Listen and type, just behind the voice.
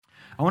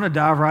I want to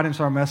dive right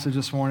into our message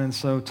this morning.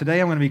 So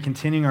today I'm going to be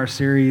continuing our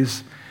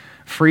series,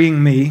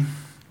 Freeing Me.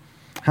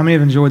 How many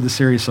have enjoyed the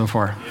series so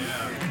far?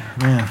 Yeah.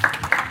 Man,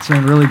 it's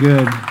been really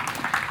good.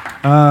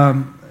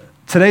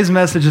 Today's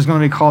message is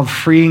going to be called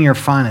Freeing Your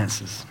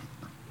Finances.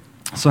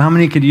 So how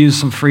many could use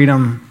some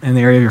freedom in the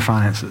area of your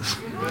finances?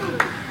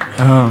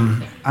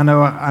 I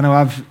know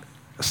I've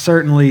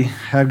certainly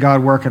had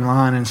God work in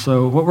mine, and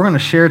so what we're going to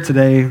share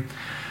today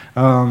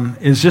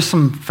is just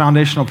some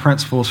foundational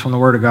principles from the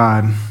Word of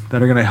God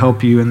that are going to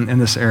help you in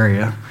this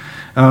area.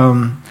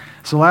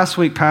 So last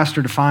week,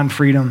 Pastor defined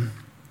freedom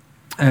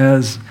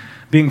as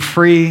being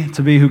free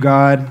to be who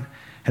God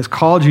has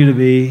called you to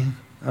be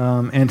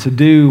and to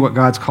do what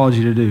God's called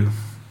you to do,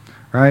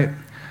 right?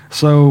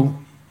 So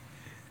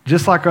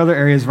just like other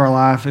areas of our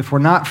life, if we're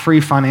not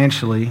free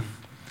financially,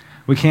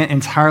 we can't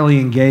entirely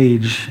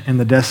engage in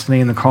the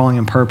destiny and the calling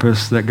and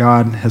purpose that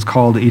God has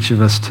called each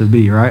of us to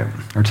be, right?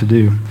 Or to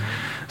do.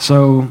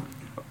 So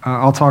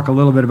I'll talk a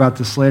little bit about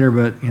this later,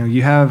 but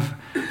you have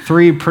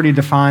three pretty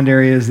defined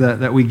areas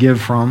that we give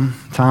from: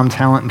 time,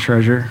 talent, and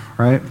treasure,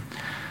 right?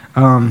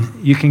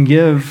 You can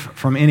give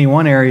from any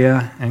one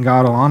area and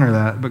God will honor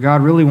that, but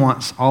God really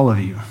wants all of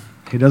you.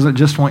 He doesn't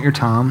just want your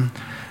time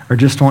or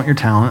just want your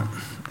talent.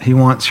 He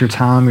wants your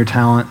time, your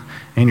talent,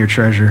 and your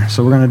treasure.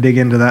 So we're going to dig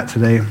into that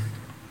today.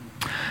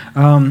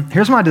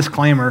 Here's my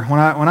disclaimer. When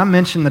I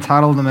mention the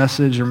title of the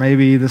message or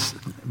maybe this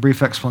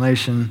brief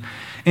explanation,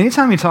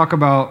 anytime you talk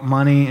about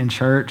money in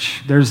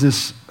church, there's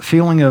this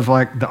feeling of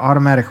like the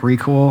automatic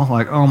recoil,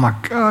 like, oh my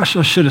gosh,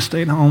 I should have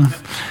stayed home,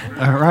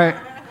 right?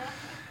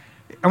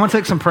 I want to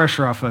take some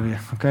pressure off of you,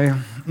 okay?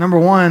 Number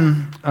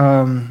one,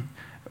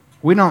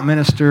 we don't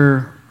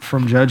minister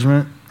from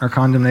judgment or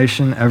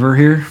condemnation ever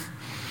here.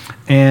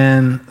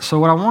 And so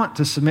what I want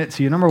to submit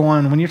to you, number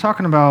one, when you're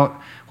talking about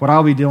what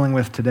I'll be dealing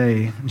with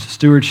today,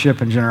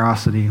 stewardship and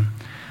generosity,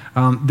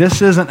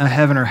 this isn't a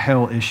heaven or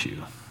hell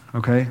issue,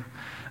 okay?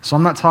 So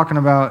I'm not talking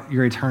about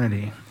your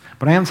eternity,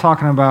 but I am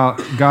talking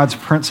about God's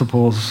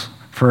principles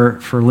for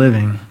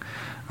living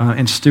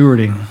and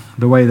stewarding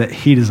the way that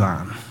He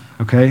designed,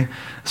 okay?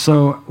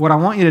 So what I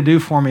want you to do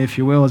for me, if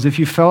you will, is if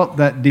you felt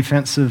that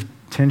defensive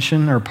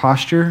tension or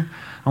posture,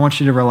 I want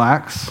you to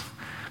relax,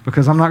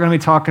 because I'm not going to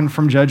be talking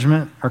from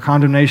judgment or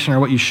condemnation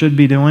or what you should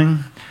be doing,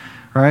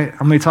 right?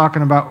 I'm going to be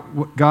talking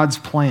about God's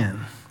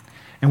plan.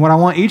 And what I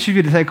want each of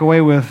you to take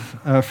away with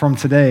from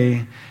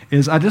today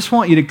is I just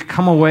want you to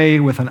come away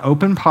with an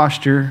open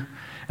posture,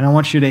 and I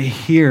want you to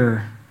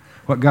hear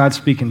what God's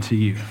speaking to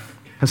you.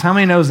 Because how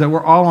many knows that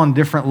we're all on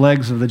different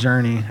legs of the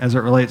journey as it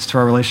relates to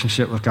our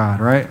relationship with God,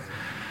 right?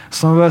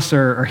 Some of us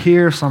are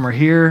here, some are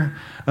here.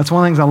 That's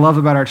one of the things I love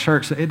about our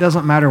church, that it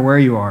doesn't matter where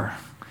you are.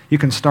 You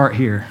can start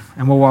here,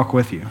 and we'll walk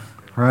with you,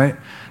 right?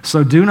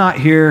 So do not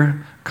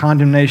hear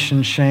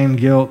condemnation, shame,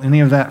 guilt, any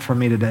of that from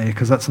me today,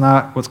 because that's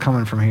not what's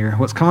coming from here.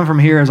 What's coming from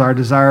here is our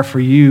desire for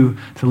you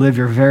to live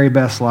your very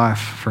best life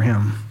for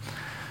Him.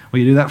 Will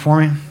you do that for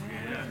me?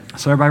 Yeah.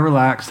 So everybody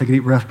relax, take a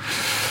deep breath.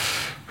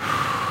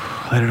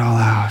 Let it all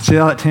out. See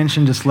how that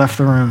tension just left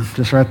the room,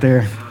 just right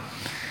there.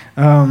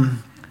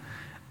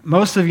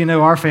 Most of you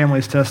know our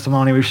family's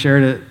testimony. We've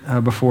shared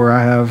it before.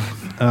 I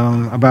have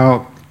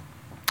about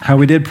how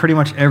we did pretty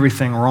much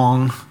everything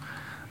wrong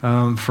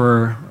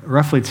for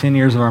roughly 10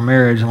 years of our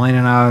marriage. Elaine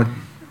and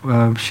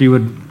I, she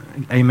would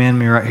amen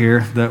me right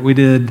here, that we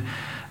did,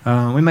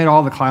 we made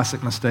all the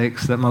classic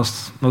mistakes that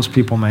most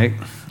people make.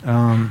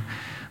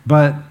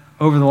 But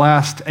over the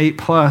last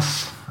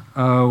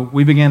 8+,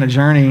 we began a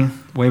journey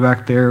way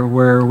back there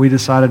where we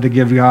decided to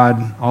give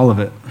God all of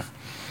it,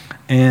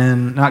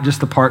 and not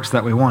just the parts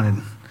that we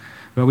wanted.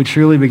 But we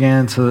truly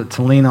began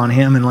to lean on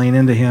Him and lean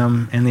into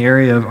Him in the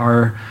area of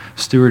our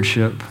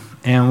stewardship.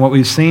 And what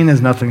we've seen is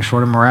nothing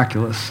short of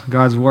miraculous.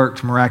 God's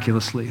worked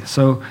miraculously.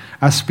 So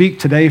I speak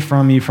today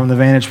from you from the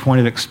vantage point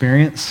of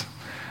experience.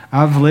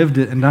 I've lived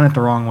it and done it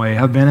the wrong way.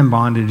 I've been in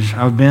bondage.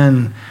 I've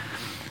been,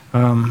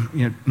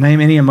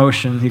 name any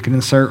emotion you can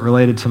insert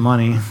related to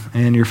money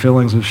and your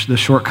feelings of the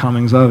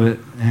shortcomings of it.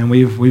 And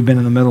we've been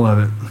in the middle of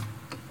it.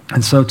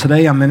 And so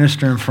today I'm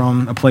ministering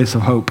from a place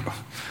of hope,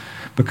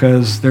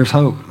 because there's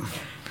hope.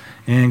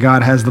 And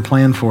God has the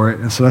plan for it.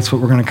 And so that's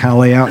what we're going to kind of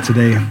lay out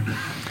today.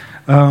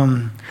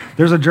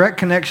 There's a direct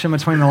connection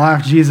between the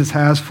life Jesus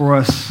has for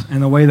us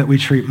and the way that we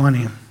treat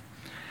money.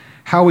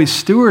 How we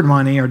steward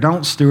money or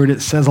don't steward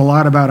it says a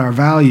lot about our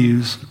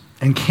values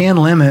and can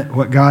limit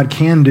what God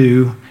can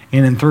do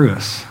in and through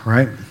us,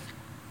 right?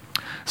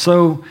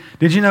 So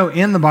did you know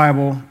in the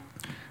Bible,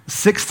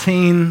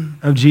 16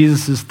 of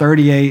Jesus'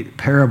 38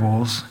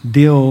 parables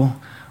deal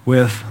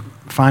with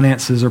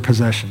finances or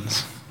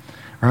possessions,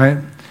 right?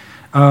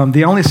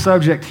 The only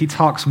subject he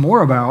talks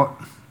more about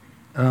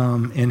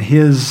in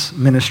his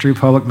ministry,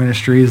 public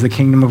ministry, is the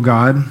kingdom of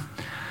God.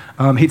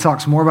 He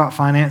talks more about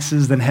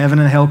finances than heaven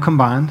and hell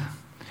combined.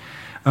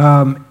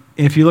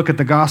 If you look at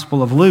the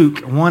Gospel of Luke,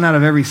 1 out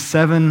of every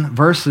 7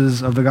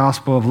 verses of the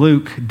Gospel of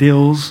Luke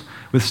deals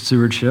with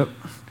stewardship.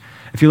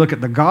 If you look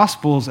at the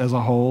Gospels as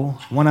a whole,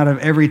 1 out of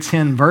every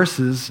 10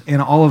 verses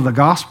in all of the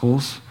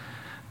Gospels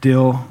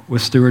deal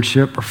with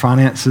stewardship or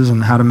finances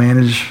and how to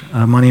manage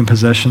money and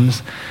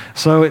possessions.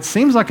 So it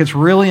seems like it's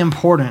really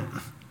important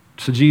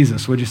to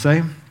Jesus, would you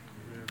say?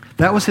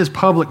 That was his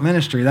public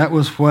ministry. That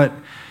was what,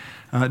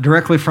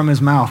 directly from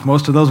his mouth.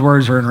 Most of those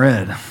words are in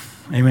red.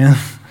 Amen?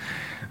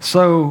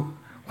 So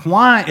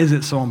why is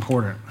it so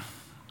important?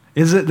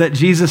 Is it that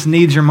Jesus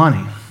needs your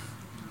money?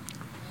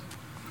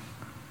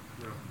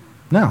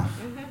 No.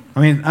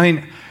 I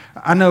mean,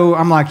 I know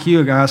I'm like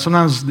you guys.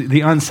 Sometimes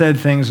the unsaid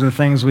things are the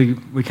things we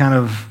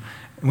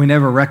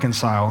never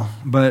reconcile.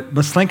 But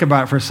let's think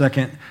about it for a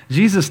second.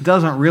 Jesus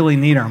doesn't really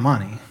need our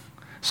money.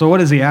 So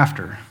what is he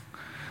after?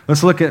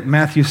 Let's look at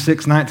Matthew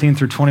 6:19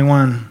 through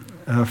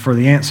 21 for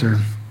the answer.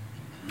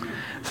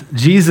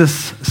 Jesus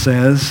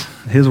says,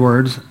 his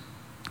words,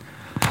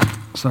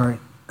 sorry.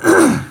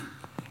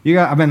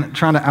 I've been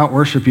trying to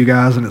out-worship you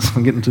guys, and it's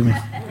been getting to me.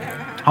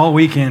 All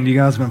weekend, you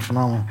guys have been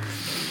phenomenal.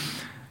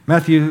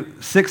 Matthew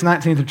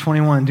 6:19 through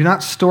 21. Do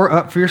not store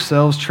up for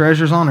yourselves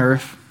treasures on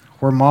earth,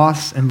 where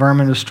moths and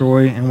vermin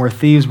destroy, and where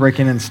thieves break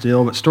in and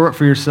steal, but store up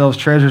for yourselves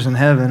treasures in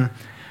heaven,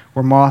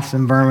 where moths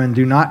and vermin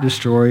do not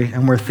destroy,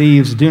 and where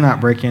thieves do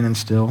not break in and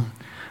steal.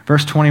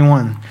 Verse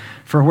 21.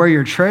 For where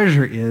your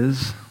treasure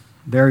is,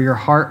 there your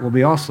heart will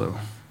be also.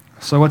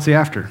 So what's he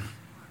after?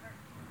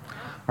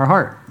 Our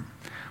heart.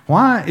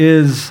 Why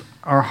is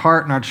our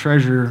heart and our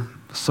treasure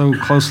so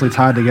closely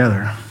tied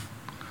together?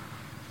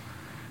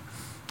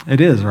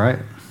 It is, right?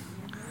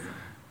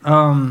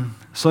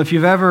 So if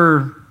you've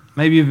ever,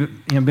 maybe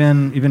you've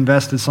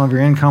invested some of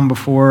your income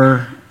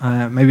before,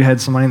 maybe you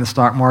had some money in the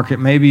stock market,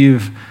 maybe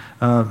you've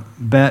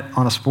bet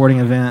on a sporting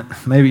event,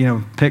 maybe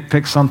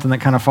pick something that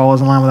kind of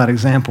follows in line with that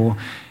example.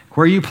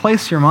 Where you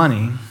place your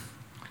money,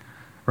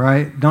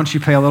 right? Don't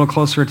you pay a little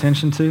closer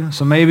attention to?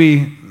 So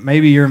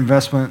maybe your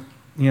investment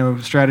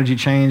strategy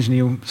changed and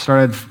you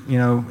started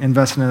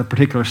investing in a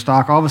particular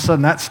stock. All of a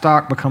sudden, that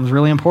stock becomes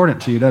really important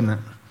to you, doesn't it?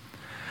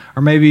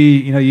 Or maybe,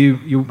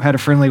 you had a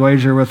friendly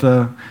wager with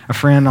a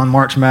friend on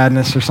March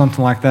Madness or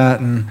something like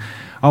that, and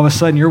all of a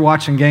sudden you're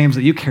watching games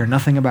that you care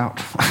nothing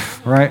about,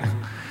 right?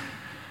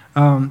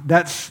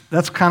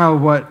 That's kind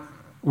of what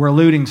we're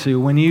alluding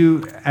to. When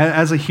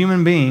as a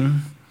human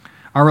being,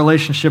 our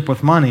relationship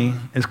with money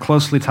is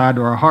closely tied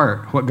to our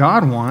heart. What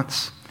God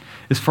wants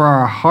is for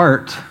our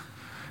heart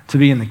to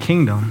be in the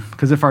kingdom,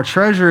 because if our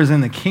treasure is in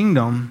the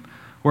kingdom,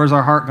 where's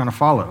our heart going to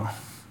follow?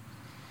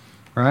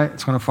 Right?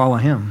 It's going to follow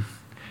him.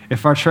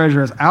 If our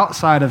treasure is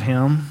outside of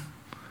him,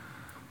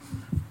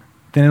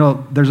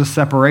 then there's a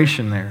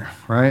separation there,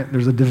 right?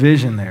 There's a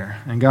division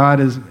there. And God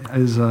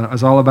is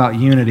all about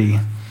unity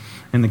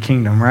in the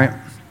kingdom, right?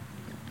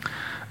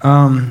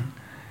 Our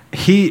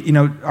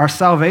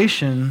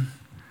salvation,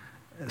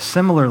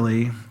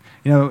 similarly,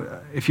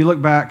 if you look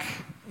back,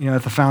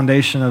 at the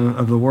foundation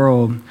of the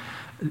world,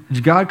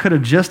 God could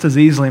have just as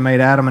easily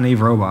made Adam and Eve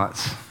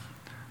robots,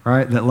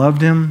 right? That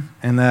loved him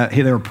and that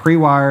they were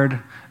pre-wired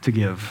to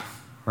give.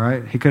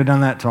 Right? He could have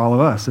done that to all of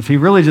us. If he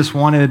really just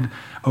wanted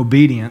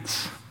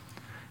obedience,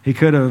 he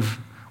could have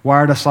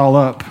wired us all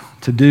up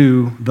to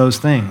do those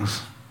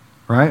things.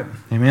 Right?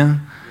 Amen?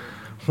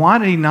 Why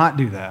did he not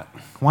do that?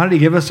 Why did he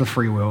give us a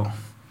free will?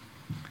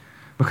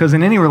 Because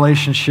in any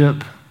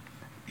relationship,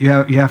 you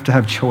have to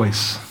have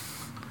choice.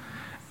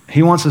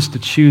 He wants us to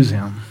choose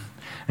him.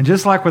 And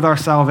just like with our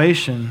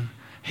salvation,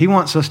 he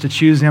wants us to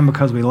choose him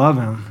because we love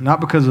him, not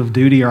because of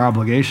duty or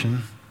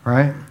obligation.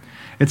 Right?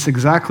 It's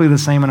exactly the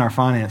same in our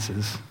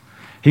finances.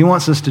 He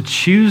wants us to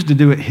choose to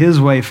do it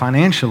his way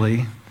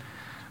financially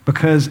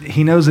because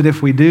he knows that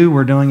if we do,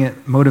 we're doing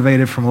it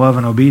motivated from love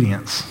and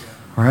obedience,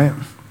 right?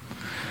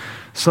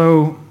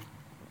 So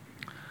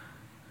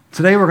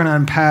today we're going to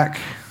unpack,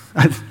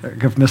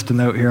 I've missed a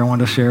note here I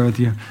wanted to share with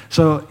you.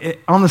 So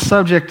on the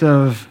subject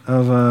of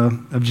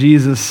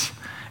Jesus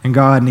and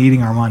God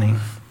needing our money,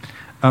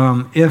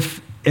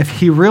 if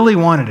he really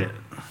wanted it,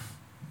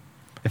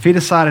 if he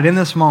decided in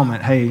this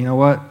moment, hey, you know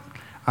what?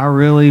 I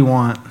really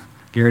want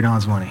Gary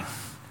Don's money.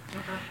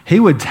 He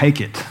would take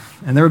it,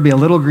 and there would be a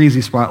little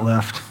greasy spot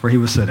left where he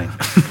was sitting.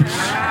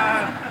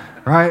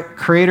 Right?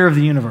 Creator of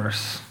the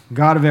universe,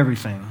 God of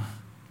everything,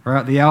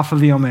 right? The Alpha,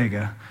 the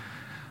Omega.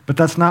 But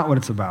that's not what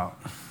it's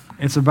about.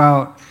 It's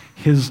about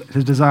his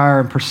desire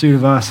and pursuit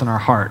of us in our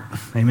heart.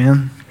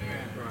 Amen?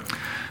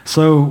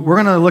 So we're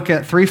going to look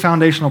at 3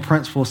 foundational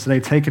principles today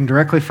taken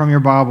directly from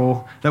your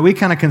Bible that we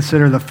kind of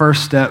consider the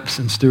first steps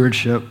in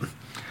stewardship,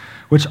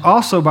 which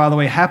also, by the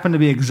way, happen to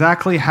be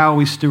exactly how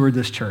we steward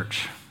this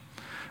church.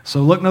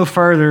 So look no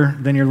further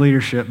than your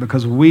leadership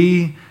because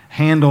we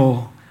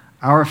handle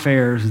our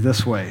affairs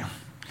this way.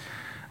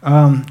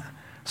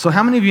 So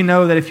how many of you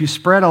know that if you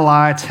spread a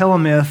lie, tell a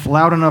myth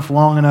loud enough,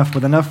 long enough,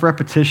 with enough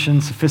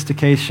repetition,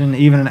 sophistication,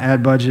 even an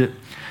ad budget,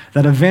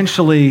 that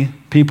eventually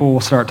people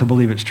will start to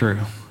believe it's true?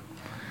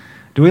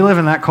 Do we live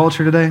in that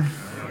culture today?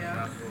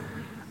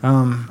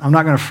 I'm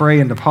not going to fray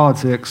into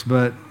politics,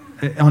 but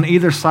on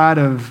either side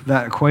of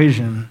that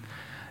equation,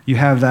 you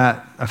have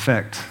that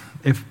effect.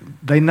 If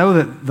they know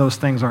that those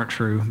things aren't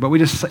true, but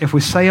if we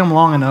say them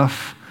long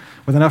enough,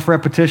 with enough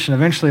repetition,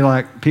 eventually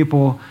like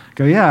people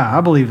go, yeah,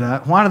 I believe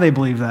that. Why do they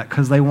believe that?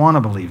 Because they want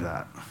to believe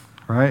that,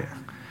 right?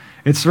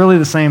 It's really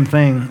the same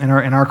thing in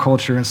our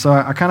culture. And so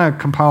I kind of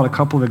compiled a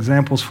couple of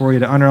examples for you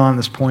to underline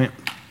this point.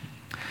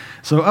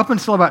 So up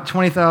until about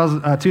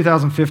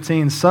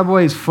 2015,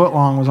 Subway's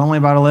footlong was only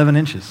about 11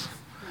 inches.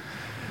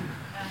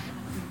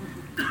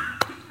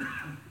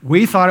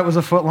 We thought it was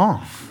a foot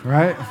long,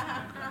 right?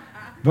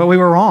 But we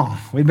were wrong.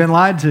 We'd been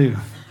lied to.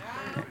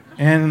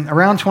 And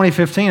around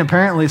 2015,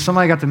 apparently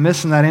somebody got to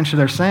missing that inch of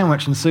their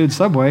sandwich and sued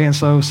Subway, and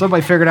so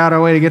Subway figured out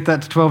a way to get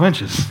that to 12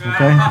 inches,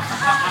 okay?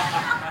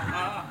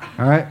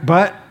 All right,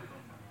 but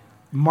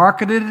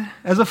marketed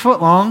as a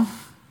foot long,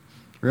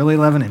 really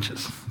 11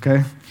 inches,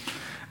 okay?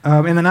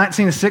 In the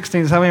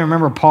 1960s, how many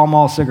remember Pall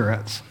Mall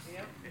cigarettes?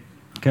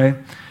 Okay?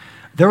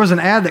 There was an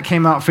ad that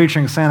came out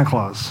featuring Santa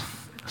Claus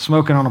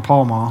smoking on a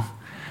Pall Mall,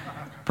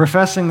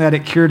 professing that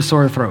it cured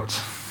sore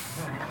throats.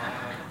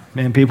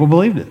 And people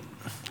believed it.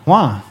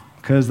 Why?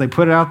 Because they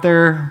put it out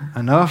there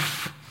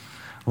enough,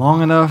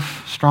 long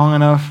enough, strong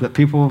enough that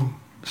people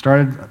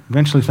started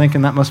eventually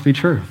thinking that must be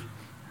true.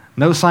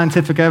 No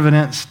scientific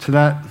evidence to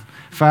that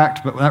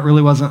fact, but that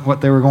really wasn't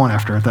what they were going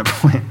after at that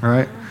point,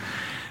 right?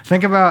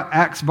 Think about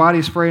Axe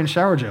body spray and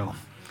shower gel.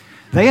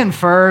 They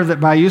infer that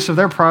by use of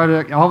their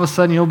product, all of a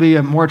sudden you'll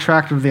be more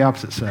attractive to the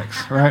opposite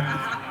sex, right?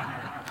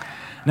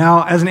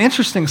 Now, as an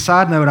interesting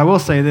side note, I will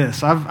say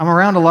this. I'm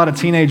around a lot of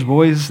teenage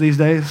boys these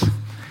days,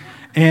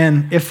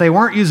 and if they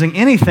weren't using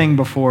anything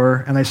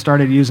before and they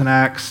started using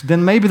Axe,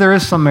 then maybe there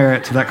is some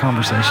merit to that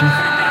conversation,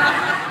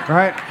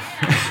 right?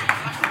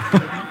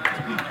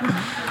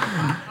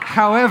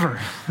 However,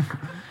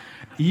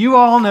 you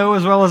all know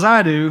as well as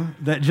I do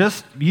that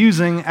just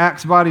using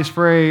Axe body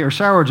spray or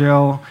shower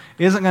gel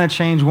isn't going to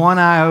change one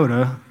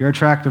iota your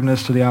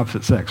attractiveness to the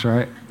opposite sex,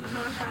 right?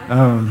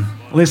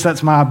 At least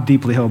that's my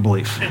deeply held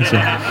belief.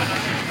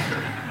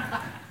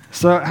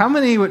 So how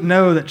many would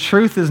know that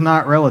truth is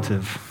not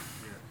relative?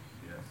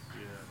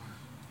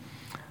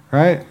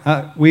 Right?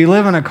 We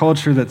live in a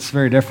culture that's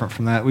very different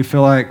from that. We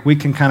feel like we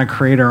can kind of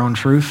create our own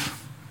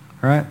truth,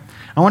 right?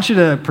 I want you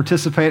to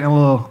participate in a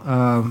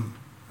little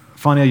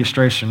fun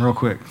illustration real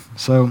quick.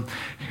 So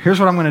here's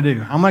what I'm going to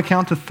do. I'm going to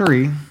count to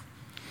 3.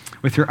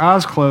 With your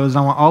eyes closed,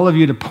 I want all of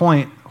you to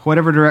point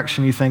whatever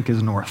direction you think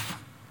is north,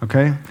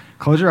 okay?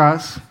 Close your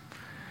eyes.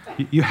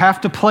 You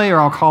have to play or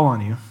I'll call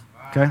on you,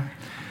 okay?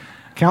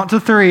 Count to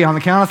 3. On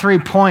the count of 3,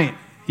 point.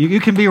 You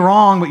can be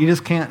wrong, but you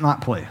just can't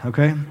not play,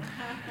 okay?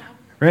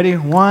 Ready?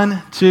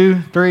 1,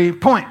 2, 3,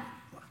 point.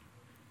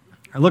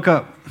 Or look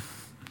up.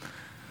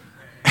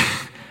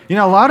 You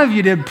know, a lot of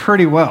you did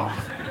pretty well.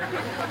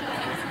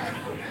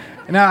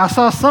 Now, I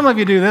saw some of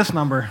you do this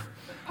number.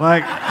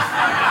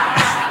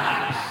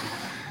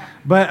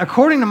 But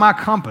according to my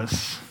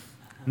compass,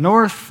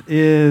 north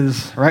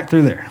is right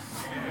through there.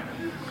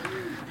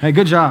 Hey,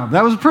 good job.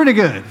 That was pretty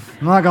good.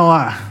 I'm not going to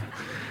lie.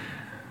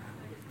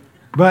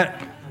 But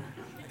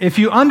if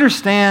you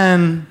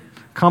understand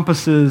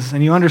compasses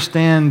and you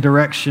understand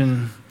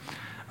direction,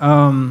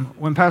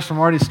 when Pastor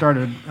Marty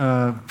started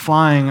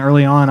flying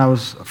early on, I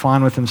was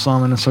flying with him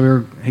some, and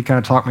so he kind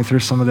of talked me through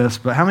some of this.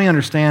 But how many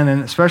understand,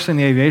 and especially in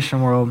the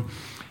aviation world,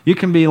 you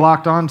can be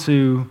locked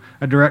onto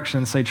a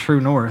direction, say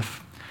true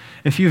north.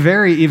 If you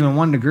vary even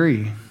 1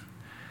 degree,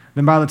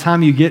 then by the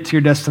time you get to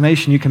your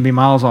destination, you can be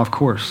miles off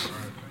course,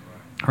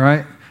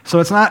 right? So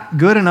it's not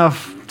good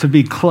enough to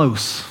be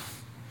close.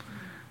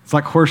 It's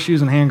like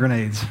horseshoes and hand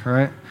grenades,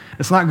 right?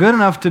 It's not good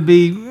enough to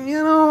be,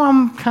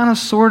 I'm kind of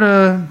sort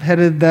of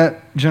headed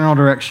that general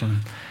direction.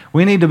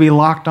 We need to be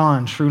locked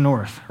on true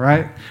north,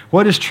 right?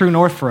 What is true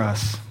north for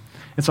us?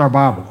 It's our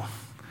Bible.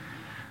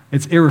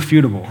 It's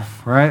irrefutable,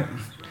 right?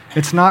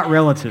 It's not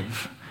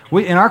relative.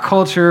 In our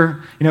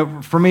culture,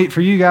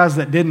 for you guys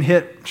that didn't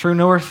hit true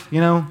north,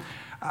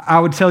 I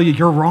would tell you,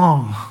 you're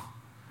wrong.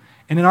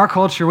 And in our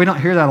culture, we don't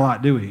hear that a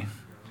lot, do we?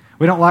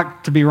 We don't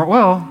like to be wrong.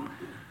 Well,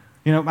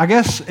 I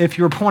guess if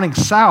you were pointing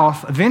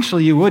south,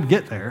 eventually you would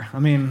get there. I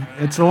mean,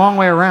 it's a long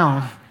way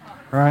around,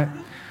 right?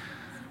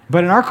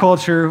 But in our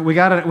culture, we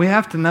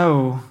have to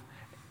know,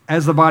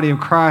 as the body of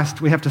Christ,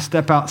 we have to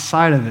step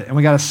outside of it, and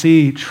we got to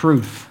see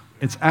truth.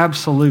 It's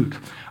absolute.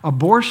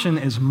 Abortion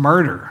is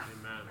murder,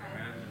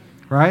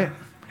 right?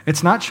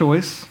 It's not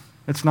choice.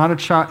 It's not a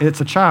child. It's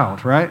a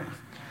child, right?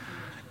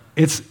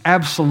 It's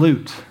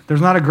absolute.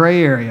 There's not a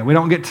gray area. We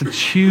don't get to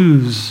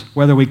choose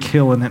whether we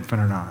kill an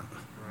infant or not,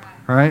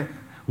 right?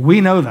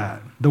 We know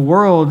that. The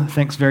world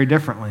thinks very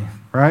differently,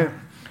 right?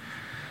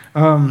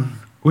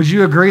 Would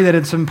you agree that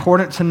it's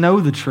important to know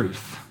the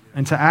truth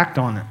and to act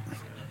on it?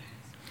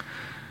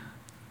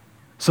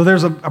 So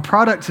there's a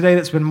product today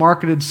that's been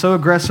marketed so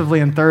aggressively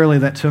and thoroughly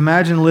that to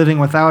imagine living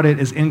without it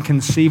is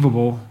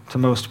inconceivable to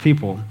most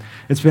people.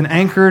 It's been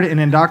anchored and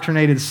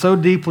indoctrinated so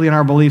deeply in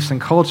our beliefs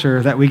and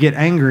culture that we get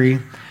angry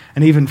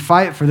and even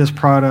fight for this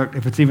product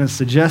if it's even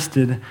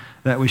suggested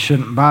that we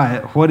shouldn't buy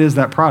it. What is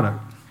that product?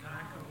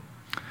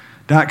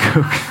 Diet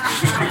Coke.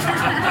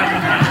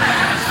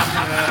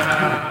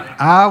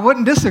 I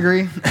wouldn't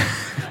disagree.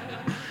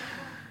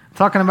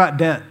 Talking about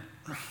debt.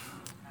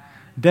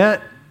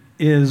 Debt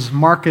is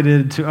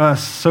marketed to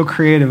us so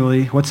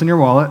creatively. What's in your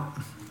wallet,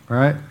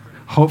 right?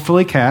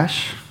 Hopefully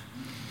cash.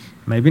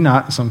 Maybe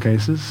not in some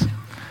cases.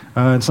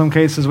 In some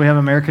cases, we have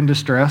American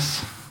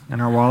Distress in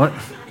our wallet,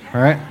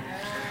 right?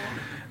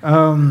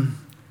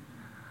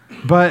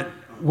 But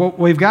what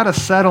we've got to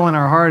settle in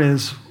our heart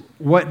is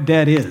what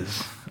debt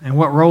is and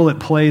what role it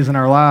plays in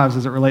our lives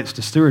as it relates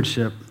to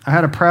stewardship. I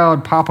had a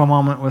proud papa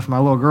moment with my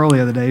little girl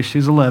the other day.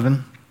 She's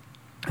 11,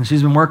 and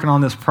she's been working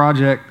on this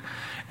project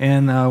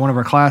in one of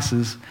our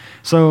classes.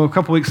 So a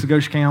couple weeks ago,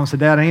 she came home and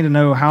said, Dad, I need to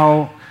know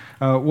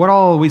what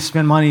all we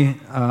spend money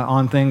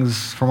on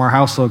things from our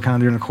household kind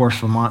of during the course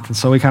of a month. And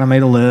so we kind of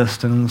made a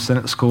list and sent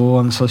it to school.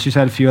 And so she's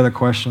had a few other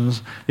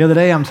questions. The other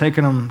day, I'm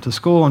taking them to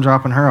school and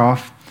dropping her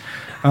off.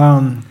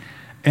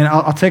 And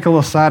I'll take a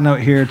little side note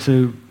here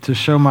to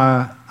show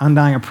my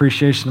undying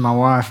appreciation to my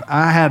wife.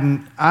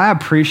 I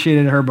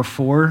appreciated her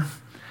before,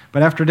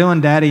 but after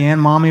doing daddy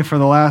and mommy for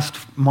the last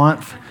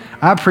month,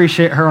 I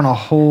appreciate her on a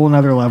whole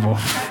nother level.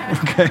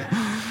 Okay.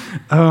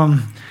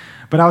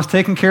 But I was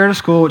taking care of the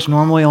school, which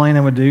normally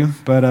Elena would do,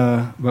 but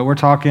we're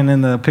talking in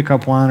the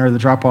pickup line or the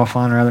drop-off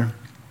line rather.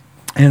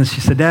 And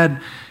she said,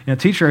 Dad,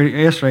 teacher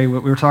yesterday we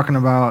were talking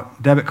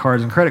about debit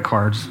cards and credit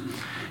cards,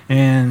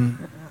 and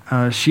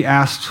she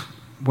asked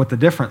what the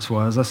difference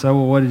was. I said,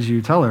 well, what did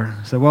you tell her?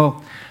 I said,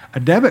 well, a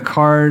debit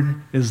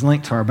card is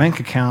linked to our bank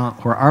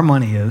account where our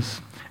money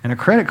is, and a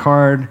credit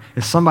card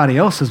is somebody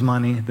else's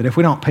money that if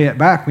we don't pay it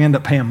back, we end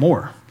up paying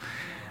more.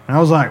 And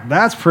I was like,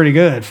 that's pretty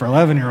good for an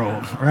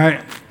 11-year-old,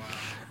 right?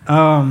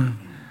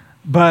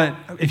 But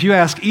if you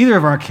ask either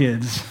of our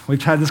kids,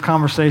 we've had this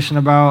conversation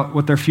about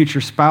what their future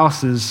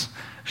spouses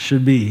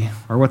should be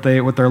or what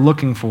they're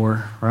looking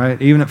for,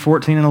 right? Even at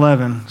 14 and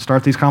 11,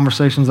 start these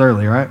conversations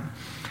early, right?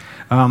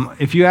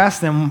 If you ask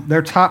them,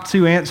 their top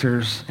two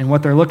answers and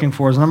what they're looking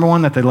for is number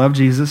one, that they love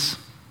Jesus,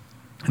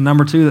 and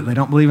number two, that they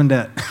don't believe in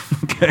debt.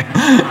 Okay.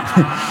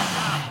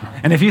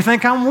 And if you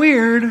think I'm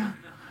weird,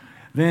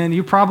 then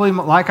you probably,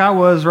 like I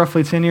was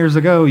roughly 10 years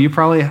ago, you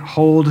probably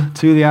hold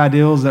to the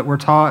ideals that we're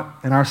taught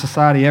in our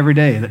society every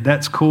day, that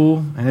debt's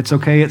cool and it's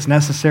okay, it's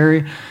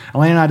necessary.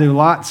 Elaine and I do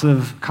lots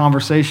of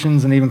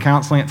conversations and even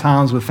counseling at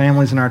times with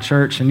families in our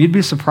church, and you'd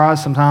be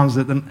surprised sometimes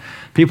that the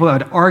people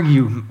that would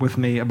argue with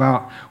me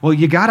about, well,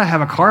 you got to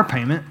have a car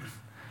payment.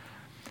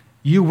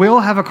 You will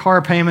have a car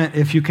payment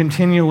if you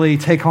continually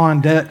take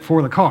on debt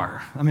for the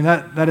car. I mean,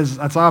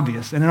 that's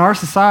obvious. And in our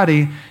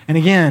society, and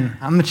again,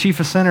 I'm the chief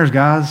of sinners,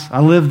 guys. I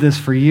lived this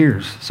for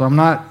years, so I'm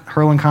not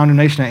hurling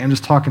condemnation at you. I'm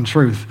just talking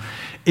truth.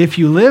 If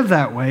you live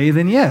that way,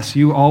 then yes,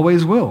 you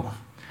always will.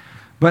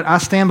 But I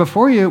stand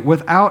before you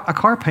without a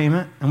car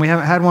payment, and we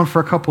haven't had one for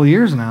a couple of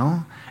years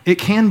now. It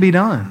can be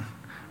done,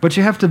 but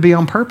you have to be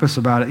on purpose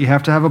about it. You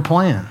have to have a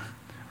plan,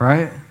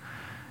 right?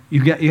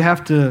 You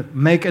have to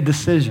make a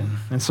decision.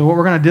 And so what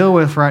we're going to deal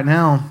with right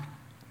now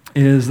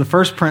is the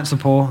first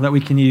principle that we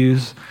can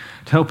use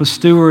to help us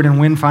steward and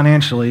win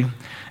financially,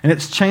 and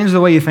it's change the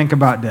way you think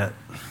about debt.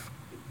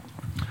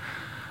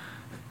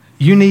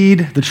 You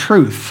need the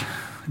truth.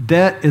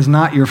 Debt is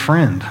not your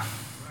friend.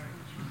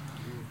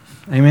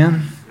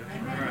 Amen?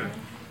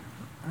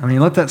 I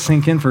mean, let that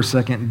sink in for a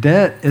second.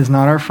 Debt is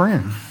not our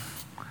friend.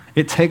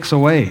 It takes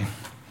away,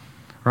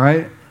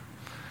 right?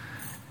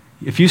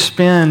 If you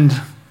spend,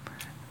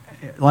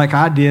 like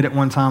I did at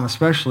one time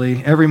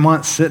especially, every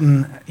month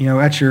sitting,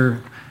 at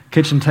your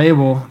kitchen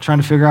table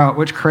trying to figure out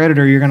which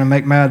creditor you're going to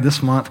make mad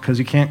this month because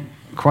you can't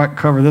quite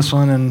cover this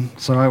one, and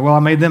so, I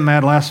made them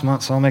mad last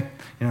month, so I'll make,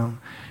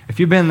 if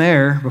you've been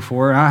there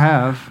before, I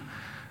have,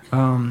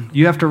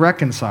 you have to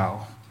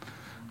reconcile.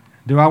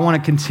 Do I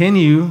want to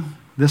continue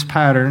this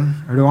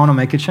pattern, or do I want to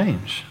make a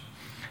change?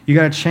 You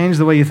got to change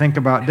the way you think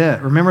about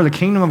debt. Remember, the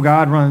kingdom of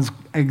God runs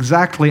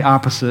exactly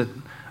opposite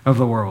of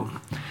the world.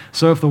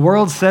 So if the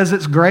world says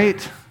it's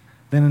great,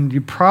 then you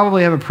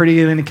probably have a pretty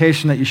good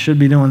indication that you should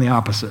be doing the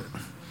opposite,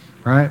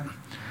 right?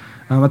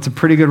 That's a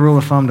pretty good rule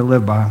of thumb to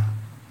live by.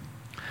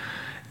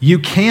 You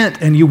can't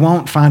and you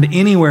won't find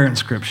anywhere in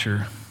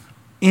Scripture,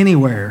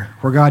 anywhere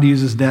where God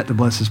uses debt to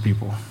bless his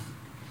people.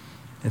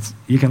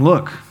 You can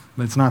look,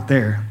 but it's not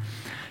there.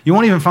 You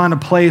won't even find a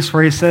place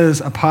where he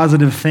says a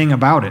positive thing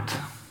about it.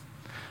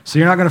 So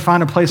you're not going to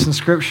find a place in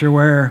Scripture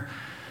where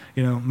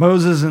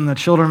Moses and the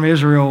children of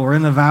Israel were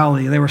in the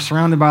valley. They were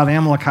surrounded by the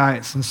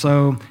Amalekites, and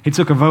so he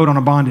took a vote on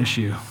a bond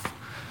issue.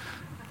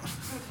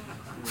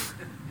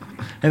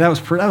 Hey, that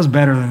was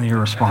better than your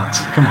response.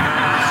 Come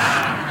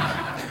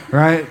on.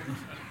 Right?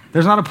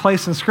 There's not a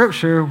place in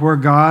Scripture where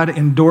God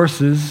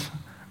endorses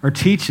or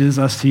teaches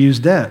us to use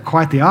debt.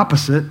 Quite the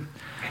opposite.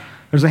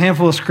 There's a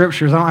handful of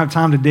scriptures. I don't have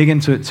time to dig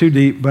into it too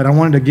deep, but I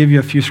wanted to give you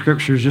a few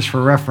scriptures just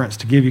for reference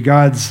to give you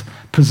God's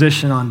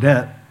position on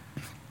debt.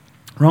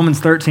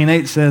 Romans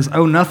 13:8 says,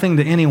 "Owe nothing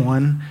to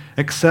anyone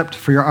except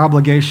for your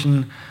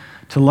obligation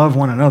to love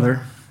one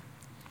another."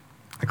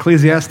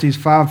 Ecclesiastes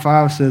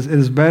 5:5 says, "It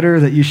is better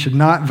that you should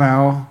not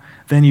vow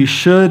than you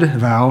should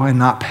vow and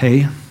not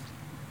pay."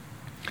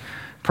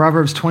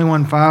 Proverbs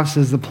 21:5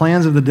 says, "The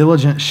plans of the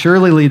diligent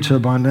surely lead to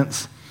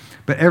abundance,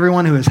 but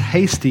everyone who is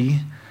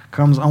hasty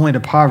comes only to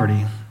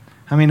poverty."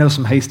 How many know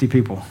some hasty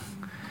people?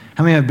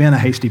 How many have been a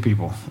hasty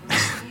people?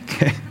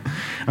 Okay.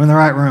 I'm in the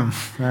right room.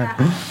 All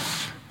right.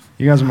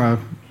 You guys are my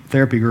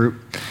therapy group.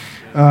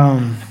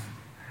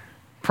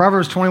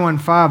 Proverbs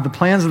 21:5, the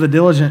plans of the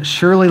diligent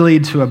surely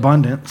lead to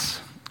abundance,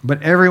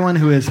 but everyone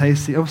who is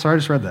hasty, oh, sorry, I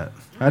just read that.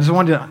 I just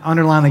wanted to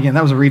underline again.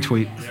 That was a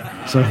retweet.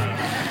 Yeah. So,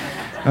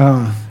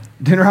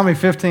 Deuteronomy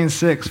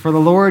 15:6, for the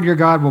Lord your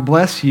God will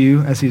bless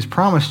you as he's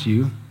promised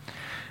you,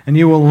 and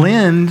you will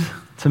lend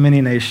to many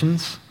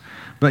nations,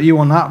 but you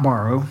will not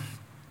borrow,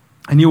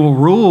 and you will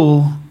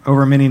rule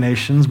over many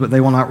nations, but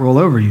they will not rule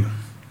over you.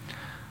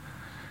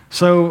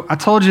 So I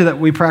told you that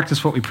we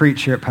practice what we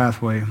preach here at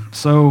Pathway.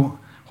 So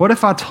what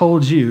if I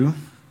told you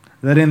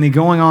that in the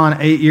going on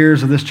 8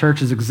 years of this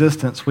church's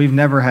existence, we've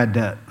never had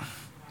debt?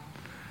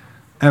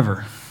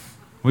 Ever.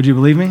 Would you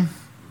believe me?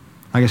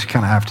 I guess you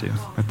kind of have to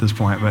at this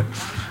point, but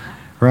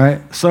right?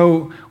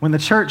 So when the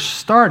church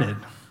started,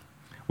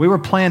 we were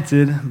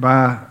planted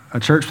by a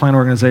church plant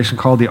organization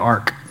called the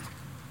Ark.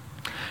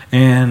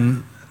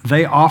 And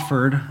they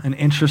offered an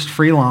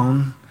interest-free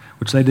loan,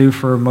 which they do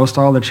for most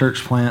all the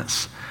church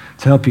plants,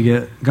 to help you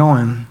get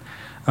going.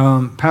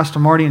 Pastor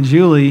Marty and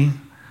Julie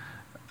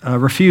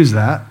refused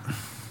that,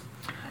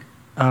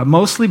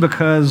 mostly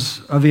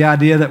because of the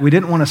idea that we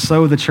didn't want to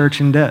sow the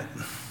church in debt.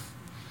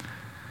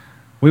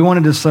 We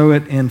wanted to sow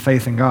it in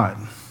faith in God.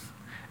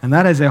 And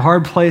that is a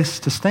hard place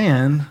to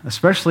stand,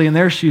 especially in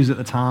their shoes at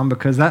the time,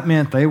 because that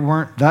meant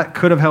that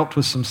could have helped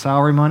with some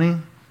salary money.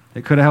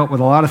 It could have helped with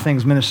a lot of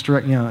things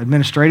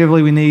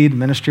administratively we need,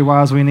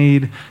 ministry-wise we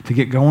need to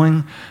get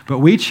going. But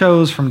we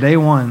chose from day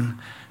one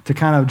to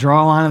kind of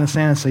draw a line in the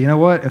sand and say, you know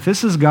what, if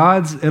this is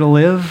God's, it'll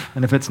live,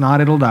 and if it's not,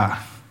 it'll die.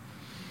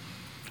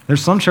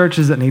 There's some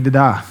churches that need to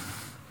die,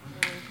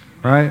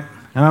 right?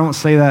 And I don't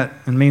say that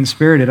in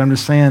mean-spirited. I'm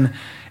just saying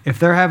if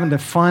they're having to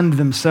fund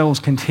themselves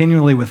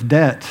continually with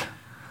debt,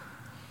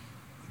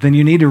 then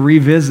you need to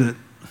revisit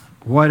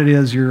what it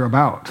is you're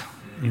about,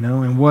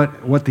 and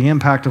what the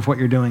impact of what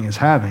you're doing is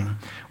having.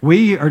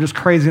 We are just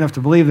crazy enough to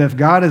believe that if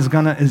God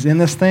is in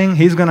this thing,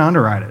 he's going to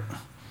underwrite it.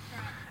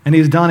 And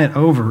he's done it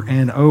over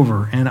and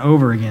over and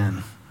over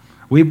again.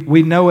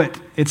 We know it.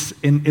 It's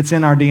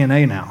in our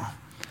DNA now.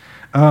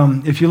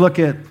 If you look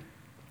at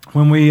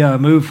when we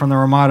moved from the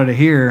Ramada to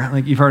here, I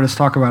think you've heard us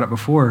talk about it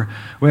before,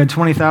 we had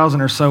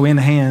 20,000 or so in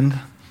hand.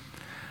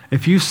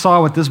 If you saw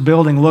what this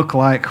building looked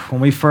like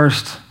when we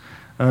first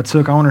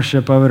took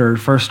ownership of it or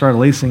first started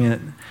leasing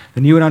it,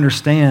 then you would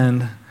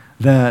understand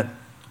that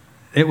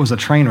it was a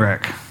train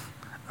wreck.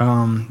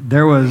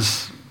 There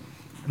was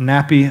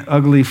nappy,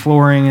 ugly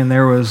flooring, and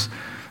there was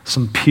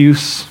some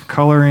puce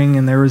coloring,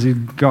 and there was these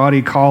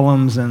gaudy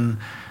columns, and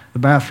the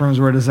bathrooms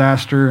were a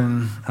disaster,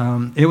 and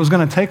it was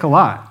going to take a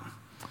lot.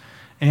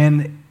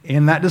 And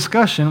in that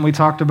discussion, we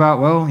talked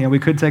about, we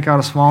could take out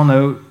a small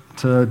note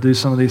to do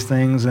some of these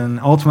things, and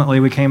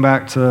ultimately we came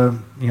back to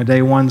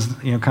day one's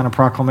kind of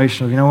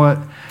proclamation of, what,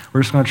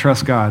 we're just going to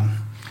trust God.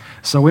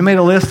 So we made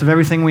a list of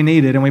everything we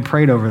needed, and we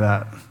prayed over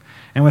that.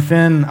 And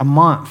within a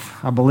month,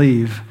 I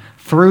believe,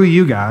 through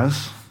you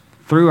guys,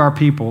 through our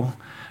people,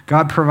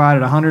 God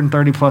provided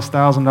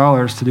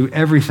 $130,000+ to do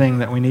everything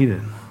that we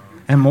needed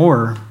and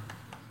more.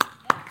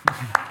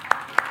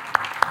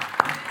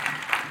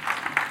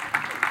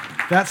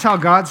 That's how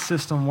God's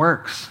system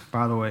works,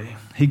 by the way.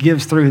 He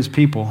gives through his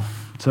people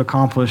to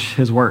accomplish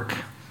his work,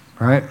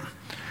 right?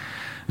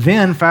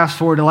 Then, fast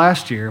forward to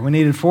last year, we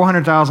needed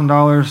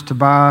 $400,000 to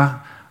buy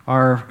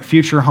our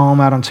future home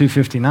out on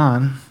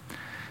 259.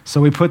 So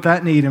we put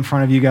that need in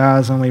front of you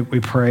guys, and we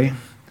pray.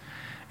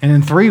 And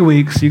in 3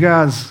 weeks, you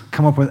guys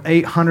come up with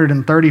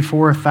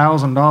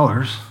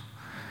 $834,000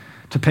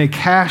 to pay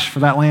cash for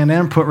that land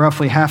and put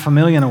roughly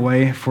 $500,000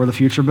 away for the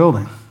future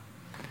building.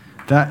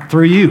 That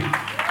through you.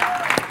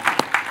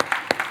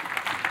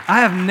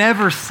 I have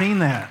never seen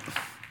that.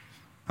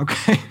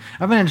 Okay?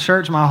 I've been in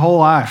church my whole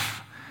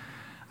life.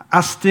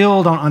 I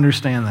still don't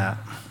understand that.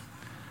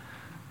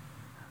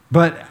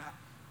 But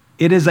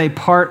it is a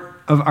part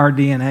of our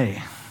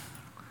DNA.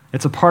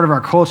 It's a part of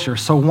our culture.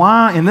 So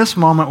why, in this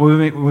moment,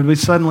 would we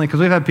suddenly, because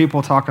we've had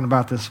people talking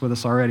about this with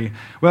us already,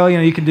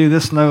 you can do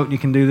this note, you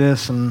can do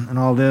this and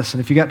all this,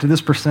 and if you got to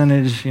this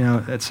percentage,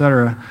 et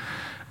cetera.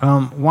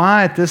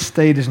 Why at this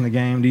stage in the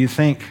game do you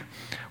think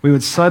we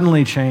would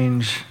suddenly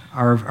change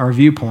our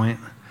viewpoint?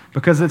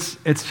 Because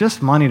it's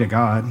just money to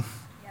God,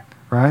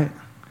 right?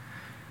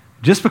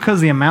 Just because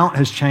the amount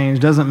has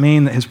changed doesn't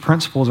mean that his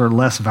principles are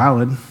less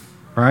valid,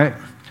 right?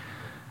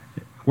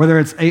 Whether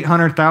it's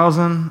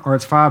 800,000 or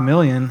it's 5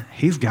 million,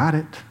 he's got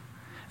it.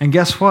 And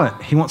guess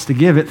what? He wants to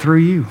give it through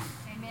you.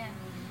 Amen.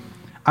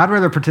 I'd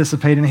rather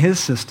participate in his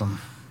system,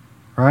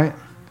 right?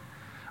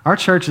 Our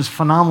church is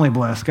phenomenally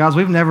blessed. Guys,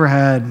 we've never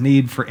had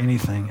need for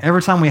anything.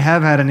 Every time we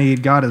have had a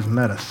need, God has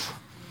met us.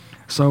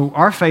 So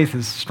our faith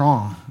is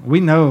strong. We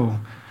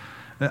know,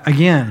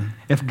 again,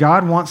 if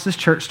God wants this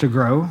church to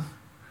grow,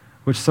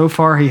 which so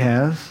far he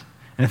has,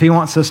 and if he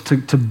wants us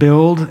to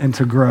build and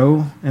to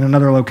grow in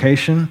another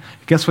location,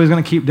 guess what he's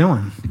going to keep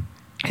doing?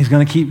 He's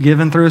going to keep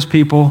giving through his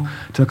people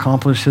to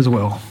accomplish his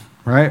will,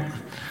 right?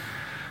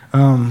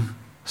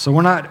 So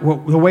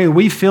the way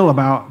we feel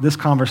about this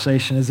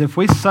conversation is if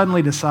we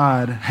suddenly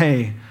decide,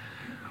 hey,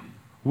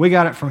 we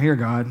got it from here,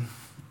 God.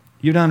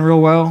 You've done real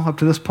well up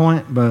to this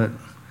point, but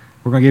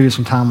we're going to give you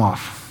some time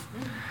off.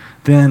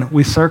 Then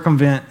we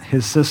circumvent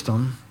his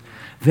system.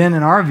 Then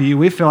in our view,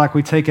 we feel like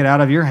we take it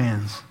out of your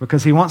hands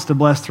because he wants to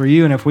bless through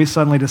you. And if we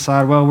suddenly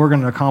decide, well, we're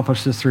going to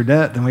accomplish this through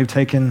debt, then we've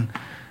taken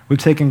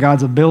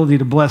God's ability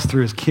to bless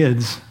through his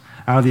kids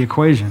out of the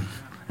equation.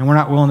 And we're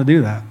not willing to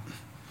do that.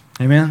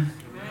 Amen?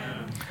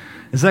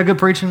 Is that good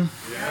preaching?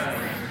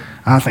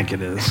 Yes. I think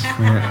it is.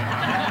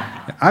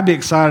 I'd be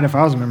excited if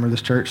I was a member of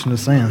this church, I'm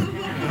just saying.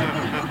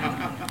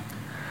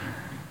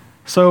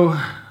 So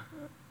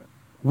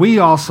we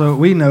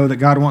know that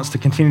God wants to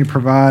continue to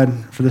provide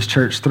for this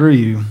church through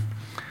you,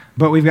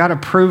 but we've got to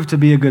prove to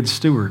be a good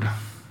steward,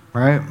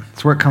 right?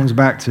 That's where it comes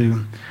back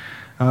to.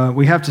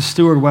 We have to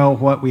steward well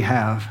what we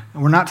have.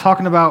 And we're not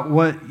talking about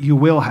what you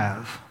will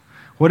have.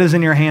 What is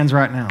in your hands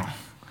right now?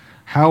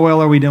 How well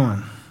are we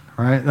doing,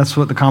 right? That's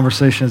what the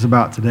conversation is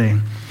about today.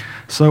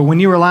 So when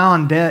you rely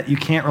on debt, you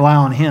can't rely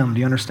on him. Do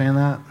you understand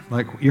that?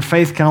 Like your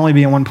faith can only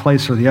be in one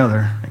place or the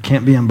other. It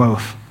can't be in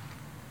both.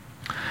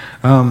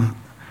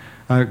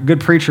 A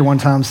good preacher one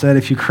time said,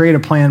 if you create a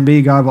plan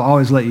B, God will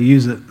always let you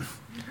use it.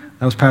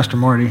 That was Pastor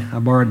Marty. I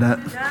borrowed that.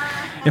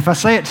 If I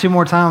say it 2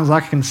 more times,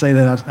 I can say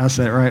that I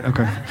say it right.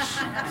 Okay.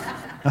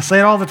 I say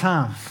it all the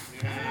time.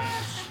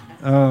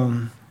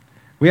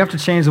 We have to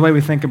change the way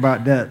we think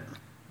about debt.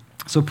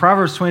 So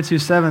Proverbs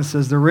 22:7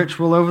 says, the rich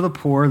rule over the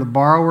poor, the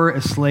borrower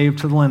is slave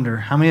to the lender.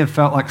 How many have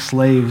felt like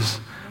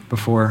slaves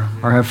before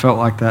or have felt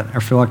like that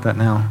or feel like that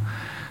now?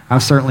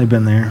 I've certainly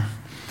been there.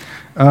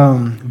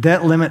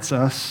 Debt limits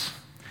us.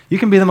 You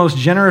can be the most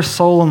generous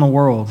soul in the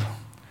world,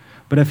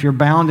 but if you're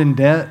bound in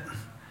debt,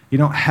 you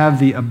don't have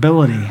the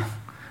ability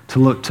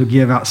to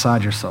give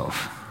outside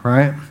yourself,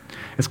 right?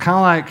 It's kind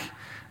of like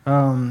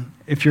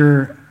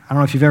I don't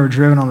know if you've ever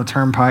driven on the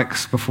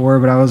turnpikes before,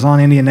 but I was on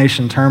Indian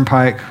Nation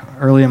Turnpike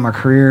early in my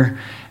career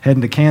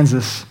heading to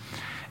Kansas,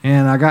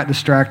 and I got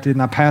distracted,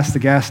 and I passed the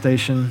gas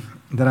station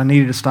that I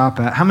needed to stop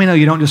at. How many know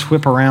you don't just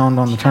whip around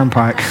on the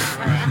turnpike,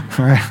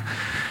 right?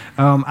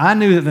 I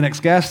knew that the next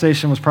gas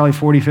station was probably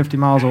 40, 50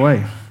 miles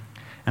away,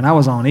 and I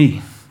was on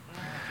E.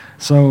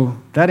 So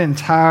that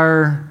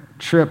entire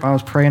trip, I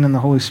was praying in the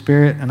Holy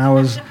Spirit, and I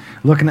was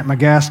looking at my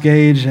gas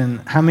gauge, and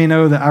how many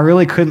know that I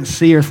really couldn't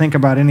see or think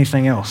about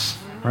anything else,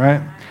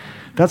 right?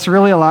 That's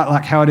really a lot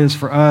like how it is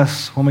for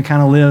us when we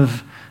kind of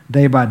live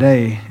day by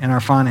day in our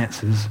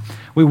finances.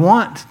 We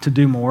want to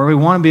do more. We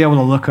want to be able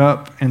to look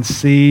up and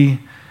see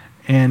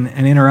and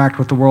interact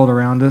with the world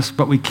around us,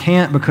 but we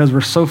can't because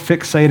we're so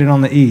fixated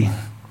on the E.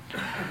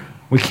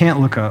 We can't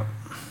look up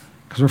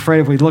because we're afraid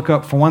if we look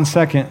up for 1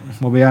 second,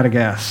 we'll be out of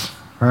gas,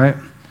 right?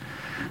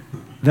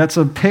 That's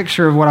a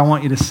picture of what I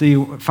want you to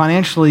see.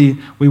 Financially,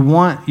 we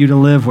want you to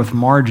live with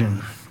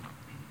margin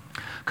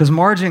because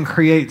margin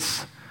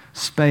creates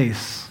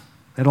space.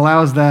 It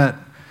allows that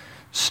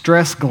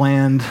stress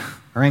gland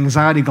or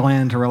anxiety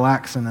gland to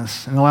relax in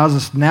us and allows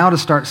us now to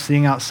start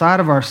seeing outside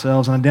of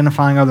ourselves and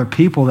identifying other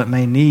people that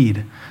may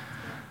need,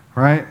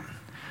 right?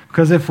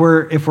 Because if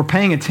we're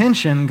paying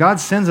attention, God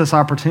sends us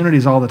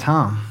opportunities all the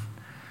time.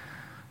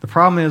 The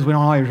problem is we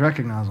don't always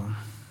recognize them.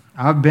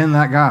 I've been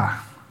that guy.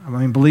 I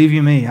mean, believe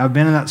you me, I've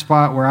been in that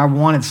spot where I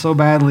wanted so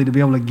badly to be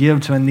able to give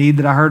to a need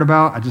that I heard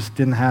about, I just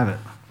didn't have it.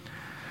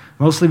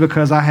 Mostly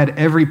because I had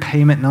every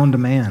payment known to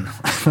man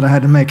that I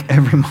had to make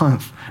every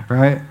month,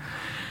 right?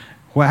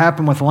 What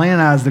happened with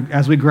Lana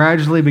as we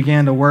gradually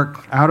began to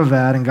work out of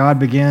that and God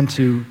began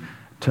to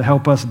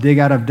help us dig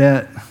out of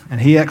debt, and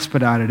he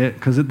expedited it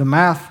because the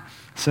math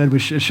said it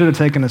should have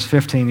taken us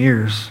 15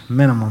 years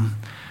minimum.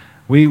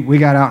 We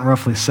got out in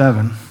roughly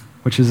 7,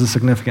 which is a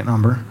significant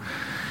number.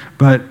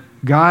 But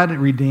God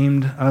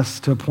redeemed us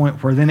to a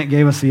point where then it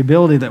gave us the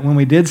ability that when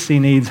we did see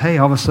needs, hey,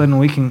 all of a sudden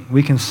we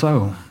can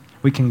sow.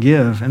 We can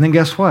give. And then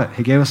guess what?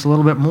 He gave us a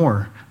little bit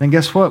more. Then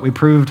guess what? We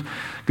proved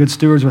good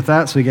stewards with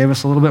that, so he gave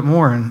us a little bit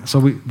more. And so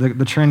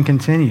the trend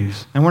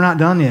continues. And we're not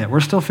done yet. We're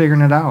still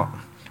figuring it out.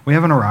 We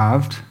haven't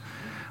arrived.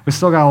 We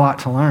still got a lot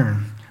to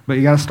learn. But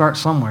you got to start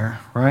somewhere,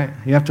 right?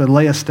 You have to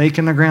lay a stake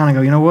in the ground and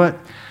go, you know what?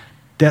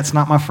 Debt's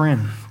not my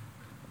friend.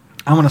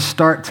 I'm going to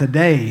start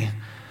today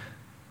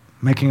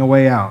making a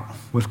way out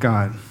with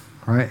God,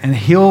 right? And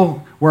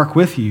he'll work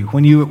with you.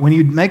 When you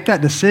make that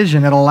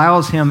decision, it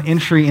allows him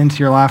entry into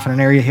your life in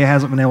an area he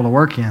hasn't been able to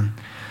work in.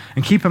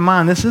 And keep in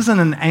mind, this isn't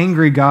an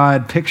angry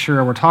God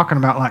picture we're talking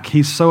about like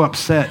he's so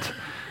upset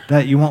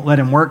that you won't let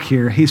him work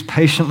here. He's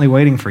patiently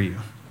waiting for you.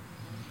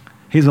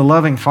 He's a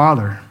loving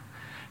father.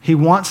 He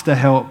wants to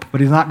help, but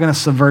he's not going to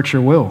subvert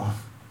your will,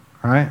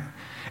 right?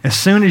 As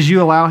soon as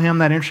you allow him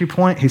that entry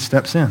point, he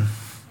steps in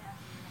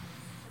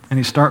and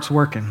he starts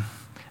working.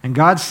 And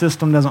God's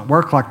system doesn't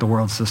work like the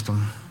world's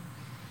system.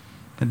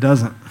 It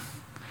doesn't.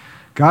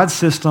 God's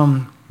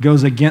system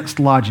goes against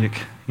logic.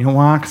 You know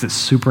why? Because it's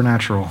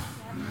supernatural.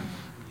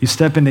 You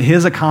step into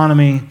his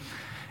economy,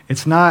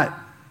 it's not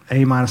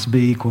A minus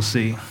B equals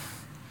C.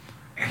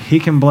 He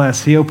can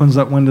bless. He opens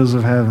up windows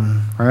of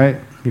heaven, right?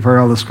 You've heard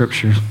all the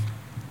scriptures.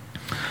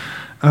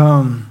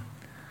 In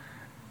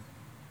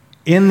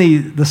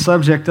the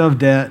subject of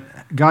debt,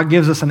 God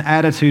gives us an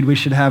attitude we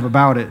should have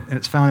about it. And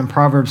it's found in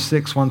Proverbs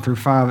 6, 1 through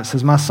 5. It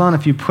says, "My son,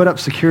 if you put up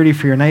security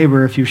for your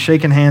neighbor, if you've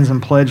shaken hands and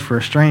pledged for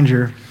a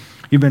stranger,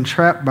 you've been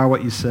trapped by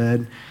what you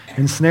said,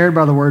 ensnared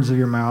by the words of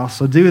your mouth.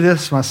 So do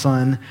this, my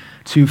son,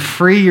 to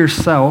free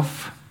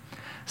yourself,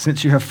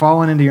 since you have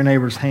fallen into your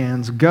neighbor's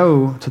hands.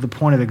 Go to the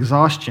point of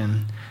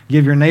exhaustion.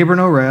 Give your neighbor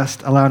no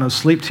rest. Allow no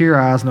sleep to your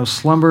eyes, no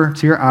slumber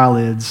to your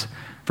eyelids."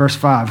 Verse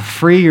 5,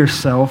 "Free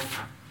yourself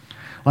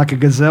like a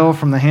gazelle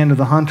from the hand of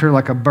the hunter,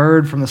 like a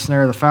bird from the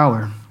snare of the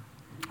fowler."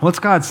 What's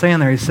God saying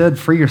there? He said,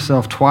 free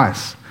yourself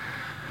twice.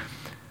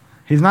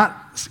 He's not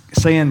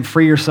saying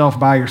free yourself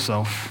by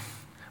yourself.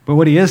 But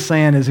what he is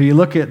saying is, if you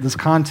look at this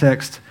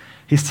context,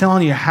 he's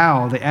telling you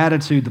how, the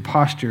attitude, the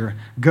posture.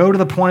 Go to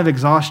the point of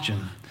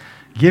exhaustion.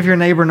 Give your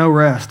neighbor no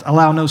rest.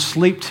 Allow no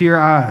sleep to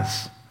your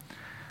eyes,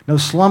 no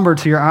slumber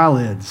to your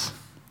eyelids.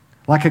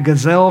 Like a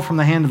gazelle from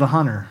the hand of the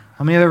hunter.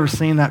 How many have ever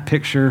seen that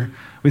picture?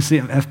 We see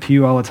it in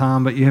FPU all the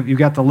time, but you've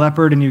got the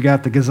leopard and you've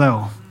got the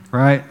gazelle,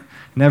 right?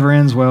 Never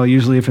ends well,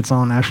 usually if it's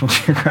on National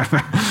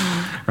Geographic,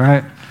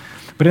 right?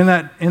 But in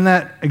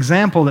that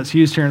example that's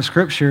used here in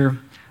Scripture,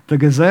 the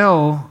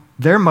gazelle,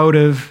 their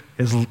motive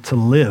is to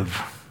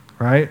live,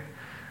 right?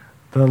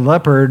 The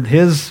leopard,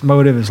 his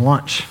motive is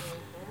lunch.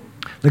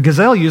 The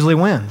gazelle usually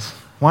wins.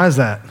 Why is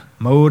that?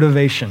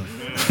 Motivation.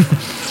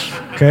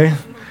 Okay?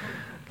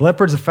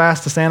 Leopard's the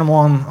fastest animal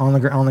on the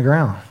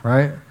ground,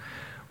 right?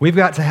 We've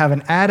got to have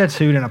an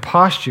attitude and a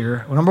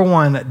posture, number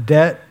one, that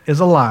debt is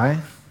a lie,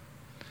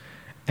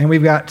 and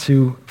we've got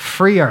to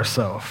free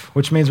ourselves,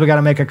 which means we've got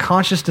to make a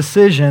conscious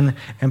decision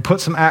and put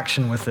some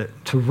action with it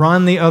to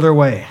run the other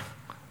way,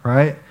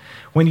 right?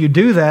 When you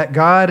do that,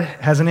 God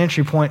has an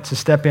entry point to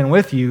step in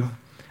with you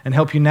and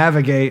help you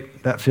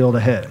navigate that field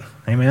ahead.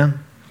 Amen?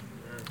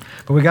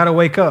 But we got to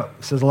wake up.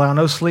 It says, allow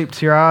no sleep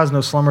to your eyes, no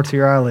slumber to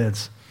your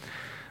eyelids.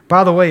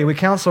 By the way, we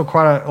counsel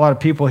quite a lot of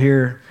people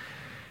here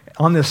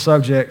on this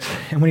subject.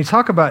 And when you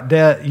talk about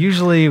debt,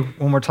 usually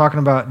when we're talking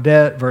about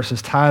debt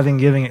versus tithing,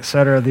 giving,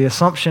 etc., the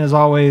assumption is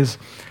always,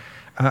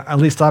 at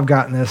least I've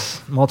gotten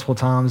this multiple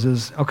times,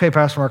 is, okay,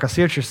 Pastor Mark, I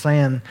see what you're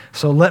saying,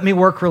 so let me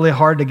work really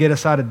hard to get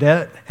us out of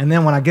debt, and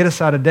then when I get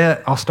us out of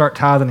debt, I'll start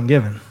tithing and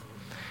giving.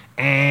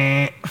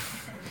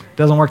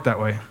 Doesn't work that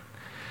way.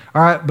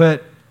 All right,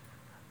 but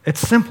it's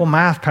simple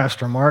math,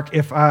 Pastor Mark.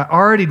 If I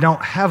already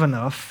don't have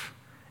enough,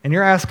 and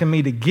you're asking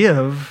me to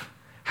give,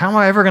 how am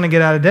I ever going to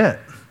get out of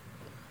debt?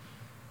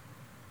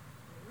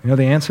 You know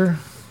the answer?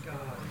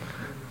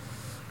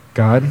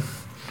 God.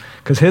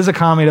 Because his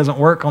economy doesn't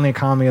work on the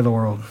economy of the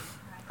world,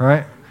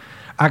 right?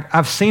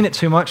 I've seen it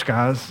too much,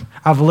 guys.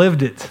 I've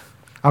lived it.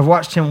 I've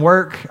watched him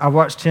work. I've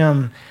watched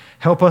him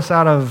help us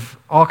out of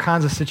all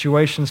kinds of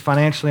situations,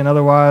 financially and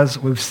otherwise.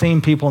 We've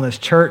seen people in this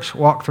church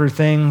walk through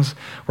things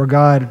where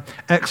God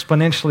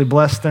exponentially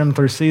blessed them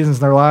through seasons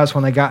of their lives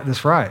when they got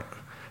this right.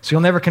 So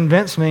you'll never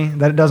convince me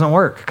that it doesn't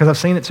work because I've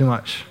seen it too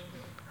much,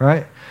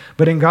 right?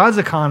 But in God's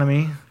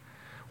economy,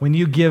 when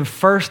you give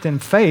first in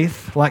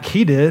faith, like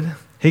he did,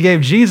 he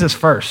gave Jesus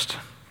first,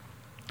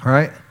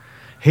 right?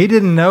 He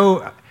didn't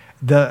know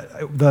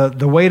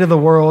the weight of the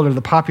world or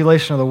the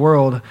population of the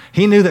world.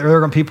 He knew that there were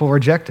going to be people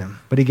reject him,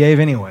 but he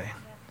gave anyway,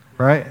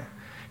 right?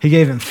 He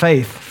gave him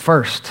faith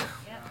first,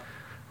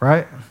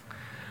 right?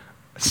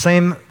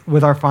 Same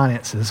with our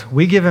finances.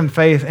 We give him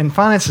faith, and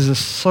finances is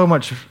so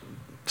much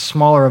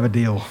smaller of a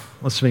deal,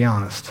 let's be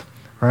honest,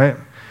 right?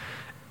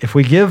 If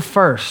we give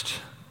first,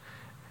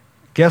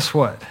 guess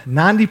what?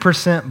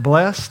 90%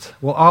 blessed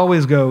will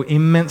always go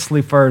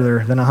immensely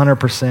further than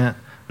 100%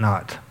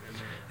 not.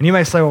 And you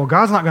may say, well,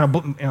 God's not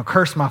going to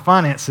curse my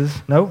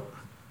finances. No,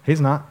 he's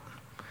not.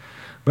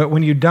 But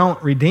when you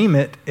don't redeem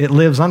it, it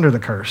lives under the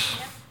curse,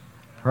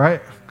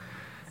 right?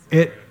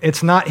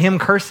 It's not him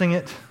cursing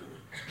it.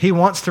 He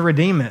wants to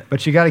redeem it,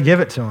 but you got to give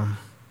it to him.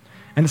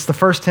 And it's the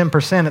first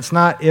 10%. It's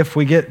not if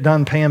we get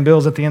done paying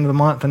bills at the end of the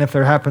month and if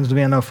there happens to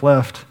be enough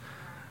left,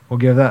 we'll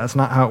give that. That's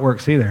not how it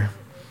works either,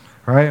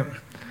 right?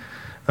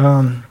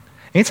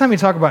 Anytime you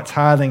talk about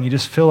tithing, you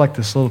just feel like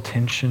this little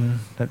tension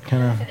that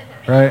kind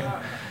of,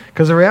 right?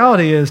 Because the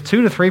reality is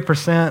 2 to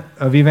 3%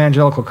 of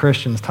evangelical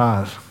Christians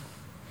tithe.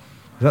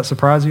 Does that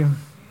surprise you?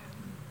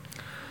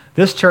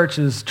 This church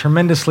is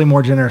tremendously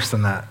more generous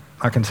than that.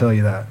 I can tell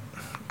you that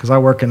because I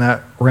work in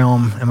that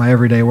realm in my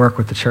everyday work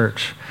with the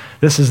church.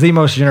 This is the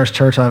most generous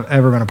church I've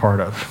ever been a part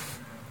of.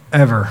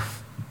 Ever.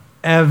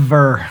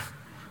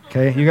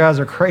 Okay? You guys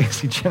are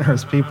crazy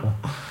generous people,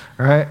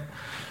 right?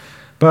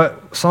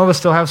 But some of us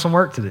still have some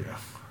work to do,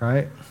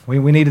 right?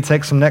 We need to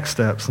take some next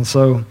steps. And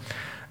so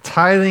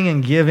tithing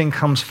and giving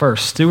comes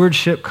first.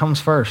 Stewardship comes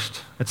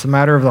first. It's a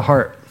matter of the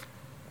heart.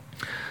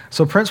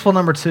 So principle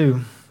number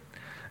 2,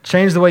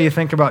 change the way you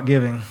think about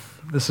giving.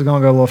 This is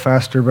going to go a little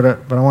faster, but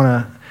I want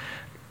to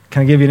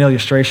kind of give you an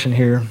illustration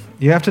here.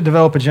 You have to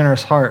develop a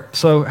generous heart.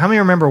 So how many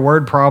remember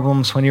word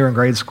problems when you were in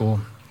grade school?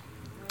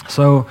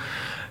 So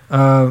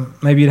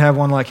maybe you'd have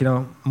one like,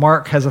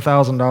 Mark has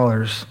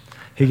 $1,000.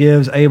 He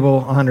gives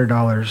Abel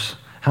 $100.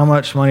 How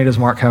much money does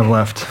Mark have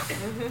left?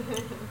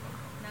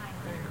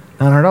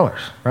 $900,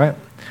 right?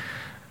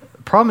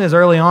 The problem is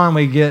early on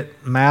we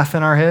get math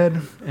in our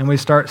head and we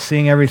start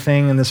seeing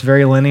everything in this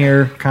very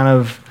linear kind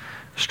of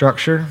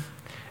structure,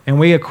 and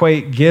we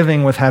equate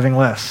giving with having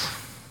less,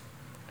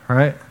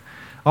 right?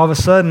 All of a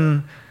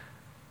sudden,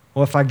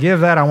 well, if I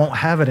give that, I won't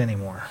have it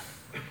anymore.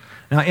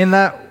 Now, in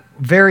that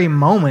very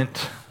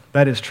moment,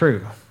 that is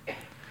true.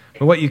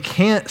 But what you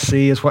can't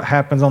see is what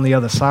happens on the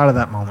other side of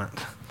that moment.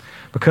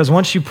 Because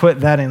once you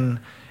put that in,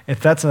 if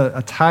that's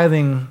a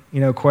tithing,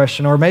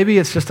 question, or maybe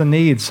it's just a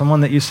need,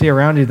 someone that you see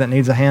around you that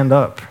needs a hand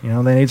up,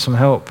 they need some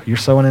help. You're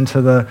sowing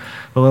into the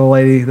little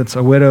lady that's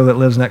a widow that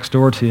lives next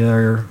door to you,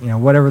 or,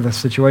 whatever the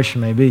situation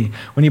may be.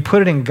 When you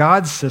put it in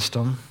God's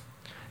system,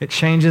 it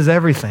changes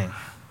everything.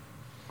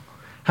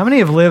 How many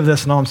have lived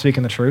this and know I'm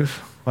speaking the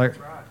truth?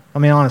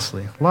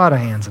 Honestly, a lot of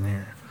hands in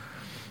here.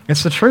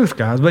 It's the truth,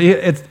 guys, but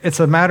it's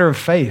a matter of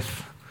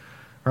faith,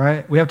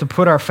 right? We have to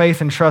put our faith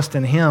and trust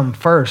in Him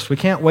first. We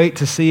can't wait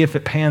to see if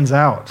it pans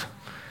out,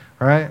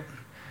 right?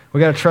 We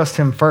got to trust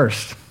Him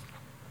first.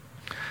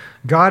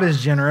 God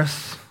is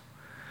generous.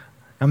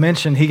 I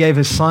mentioned He gave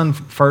His Son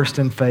first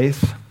in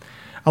faith.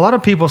 A lot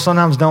of people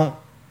sometimes don't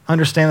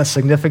understand the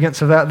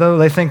significance of that, though.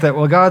 They think that,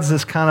 well, God's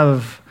this kind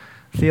of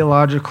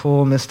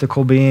theological,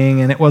 mystical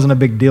being, and it wasn't a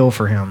big deal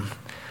for Him.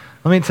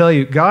 Let me tell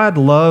you, God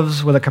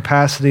loves with a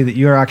capacity that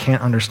you or I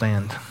can't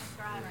understand.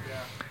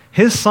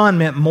 His Son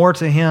meant more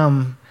to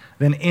Him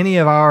than any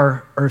of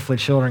our earthly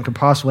children could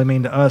possibly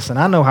mean to us, and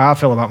I know how I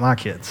feel about my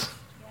kids,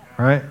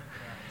 right?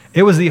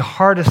 It was the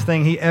hardest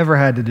thing He ever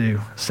had to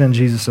do, send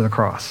Jesus to the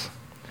cross.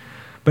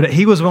 But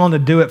He was willing to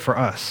do it for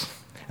us.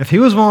 If He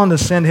was willing to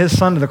send His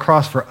Son to the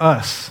cross for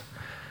us,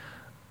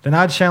 then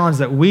I'd challenge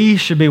that we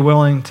should be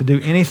willing to do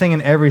anything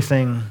and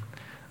everything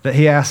that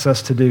He asks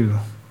us to do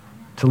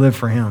to live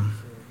for Him,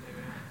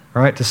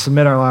 right? To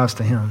submit our lives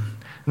to Him.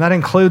 And that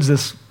includes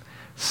this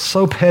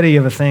so petty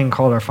of a thing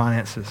called our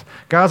finances.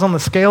 Guys, on the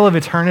scale of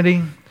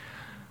eternity,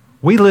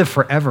 we live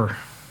forever.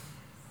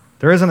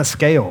 There isn't a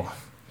scale.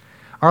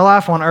 Our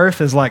life on earth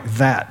is like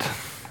that.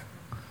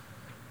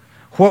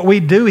 What we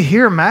do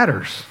here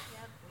matters,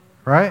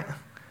 right?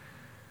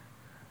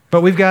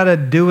 But we've got to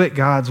do it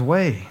God's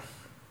way.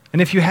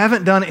 And if you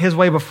haven't done it His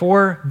way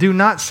before, do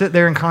not sit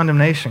there in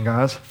condemnation,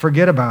 guys.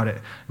 Forget about it.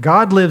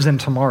 God lives in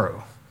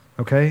tomorrow,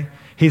 okay?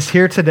 He's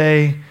here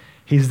today.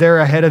 He's there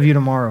ahead of you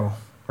tomorrow,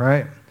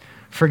 right?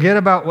 Forget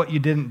about what you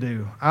didn't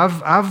do.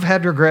 I've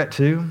had regret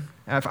too.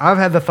 I've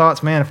had the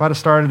thoughts, man, if I'd have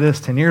started this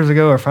 10 years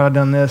ago, or if I'd have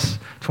done this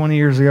 20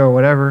 years ago or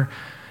whatever.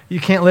 You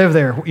can't live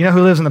there. You know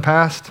who lives in the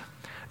past?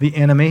 The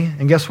enemy.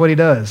 And guess what he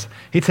does?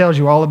 He tells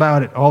you all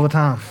about it all the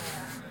time,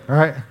 all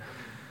right?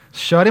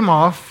 Shut him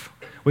off.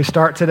 We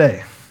start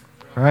today.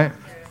 All right?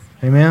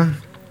 Amen?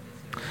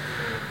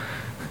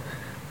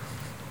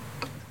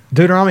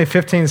 Deuteronomy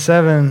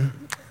 15:7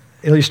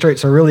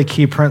 illustrates a really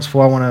key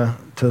principle I want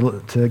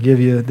to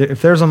give you.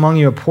 If there's among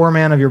you a poor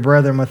man of your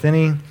brethren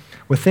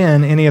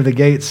within any of the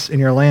gates in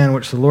your land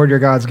which the Lord your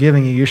God is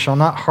giving you, you shall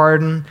not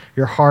harden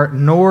your heart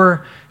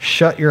nor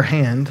shut your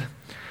hand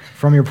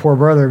from your poor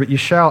brother, but you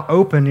shall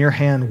open your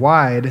hand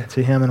wide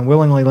to him and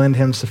willingly lend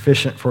him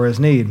sufficient for his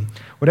need.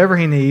 Whatever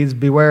he needs,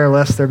 beware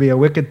lest there be a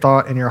wicked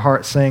thought in your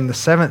heart saying, the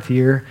 7th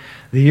year,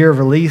 the year of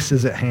release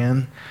is at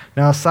hand.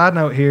 Now, a side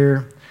note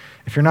here,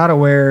 if you're not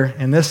aware,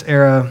 in this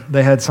era,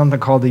 they had something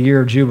called the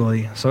year of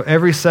Jubilee. So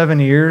every 7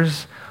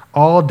 years,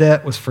 all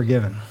debt was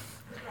forgiven.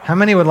 How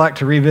many would like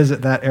to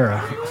revisit that era?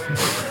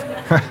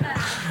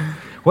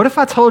 What if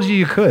I told you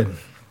you could?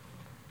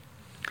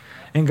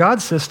 In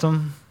God's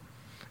system,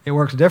 it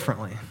works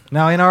differently.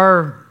 Now, in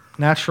our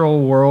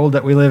natural world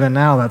that we live in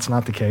now, that's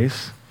not the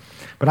case.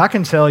 But I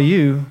can tell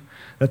you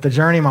that the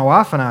journey my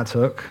wife and I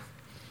took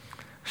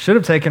should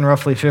have taken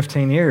roughly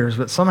 15 years,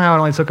 but somehow it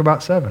only took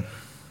about 7.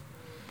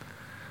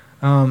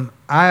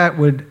 I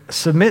would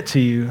submit to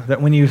you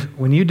that when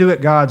you do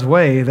it God's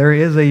way, there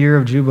is a year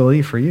of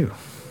Jubilee for you,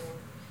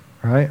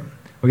 right?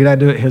 We got to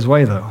do it His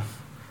way, though,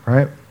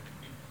 right?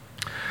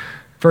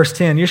 Verse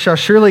 10, you shall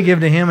surely give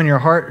to Him, and your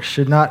heart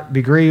should not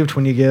be grieved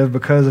when you give,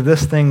 because of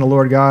this thing the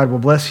Lord God will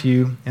bless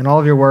you in all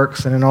of your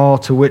works and in all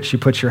to which you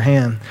put your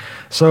hand.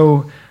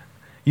 So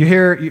you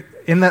hear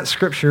in that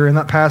scripture, in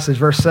that passage,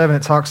 verse 7,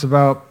 it talks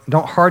about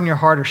don't harden your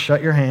heart or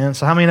shut your hand.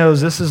 So how many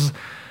knows this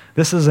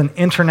is an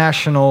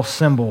international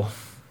symbol,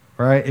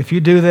 right? If you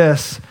do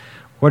this,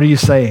 what are you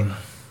saying?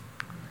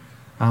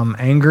 I'm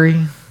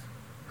angry,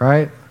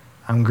 right?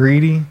 I'm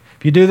greedy.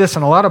 If you do this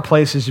in a lot of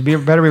places, you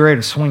better be ready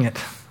to swing it,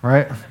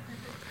 right?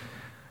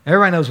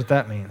 Everybody knows what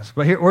that means.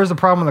 But where's the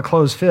problem with a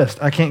closed fist?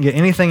 I can't get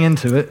anything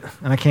into it,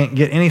 and I can't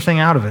get anything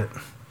out of it,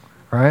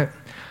 right?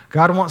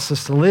 God wants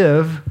us to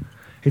live.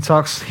 He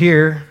talks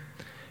here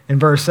in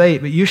verse 8,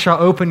 but you shall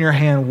open your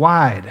hand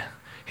wide.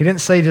 He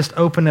didn't say just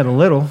open it a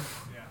little,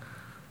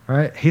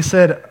 right? He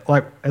said,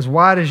 like, as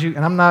wide as you,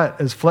 and I'm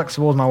not as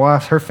flexible as my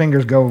wife. Her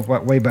fingers go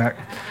way back,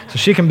 so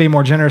she can be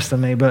more generous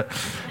than me, but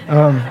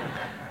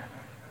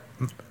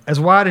as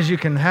wide as you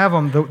can have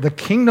them. The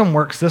kingdom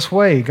works this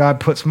way. God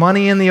puts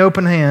money in the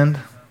open hand,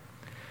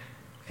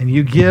 and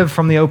you give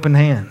from the open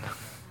hand.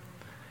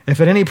 If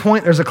at any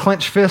point there's a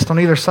clenched fist on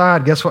either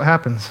side, guess what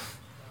happens?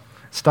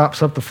 It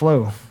stops up the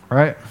flow,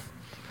 right?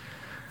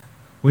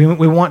 We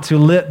want to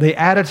the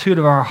attitude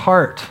of our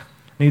heart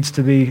needs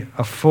to be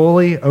a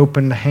fully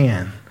opened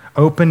hand.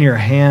 Open your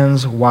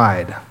hands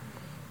wide,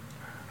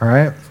 all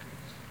right?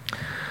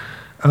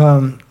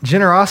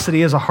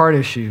 Generosity is a heart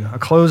issue. A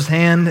closed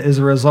hand is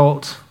a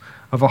result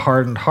of a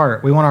hardened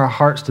heart. We want our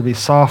hearts to be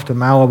soft and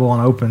malleable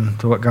and open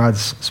to what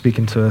God's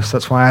speaking to us.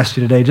 That's why I asked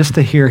you today just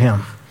to hear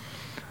him.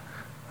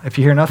 If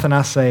you hear nothing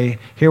I say,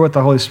 hear what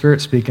the Holy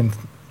Spirit's speaking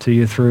to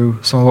you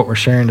through some of what we're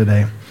sharing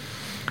today.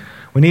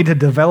 We need to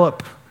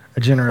develop a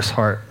generous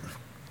heart.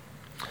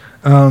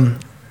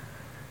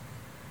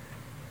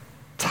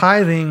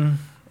 Tithing,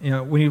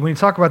 when you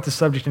talk about this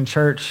subject in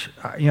church,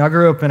 I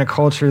grew up in a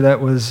culture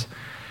that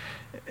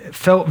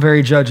felt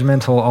very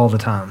judgmental all the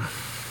time,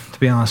 to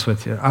be honest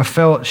with you. I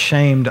felt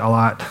shamed a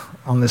lot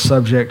on this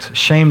subject,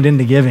 shamed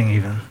into giving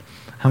even.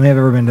 How many have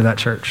ever been to that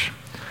church?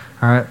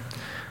 All right.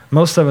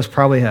 Most of us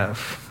probably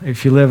have,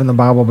 if you live in the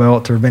Bible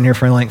Belt or been here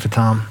for any length of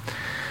time.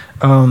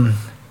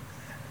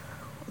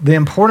 The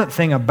important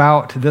thing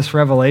about this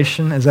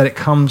revelation is that it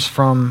comes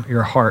from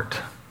your heart,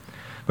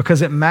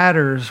 because it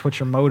matters what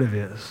your motive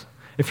is.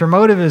 If your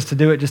motive is to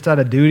do it just out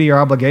of duty or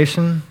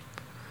obligation,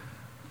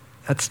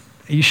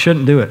 you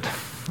shouldn't do it,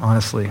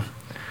 honestly.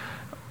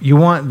 You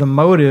want the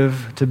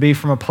motive to be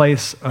from a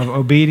place of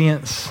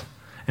obedience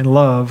and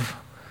love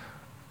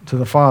to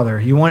the Father.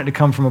 You want it to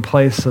come from a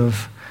place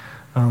of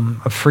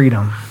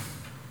freedom,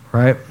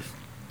 right?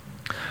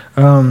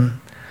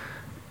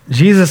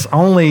 Jesus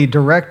only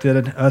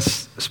directed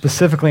us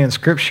specifically in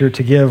Scripture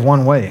to give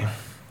one way.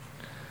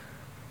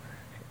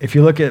 If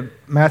you look at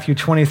Matthew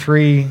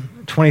 23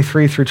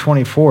 through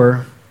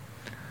 24,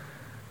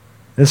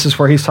 this is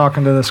where he's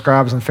talking to the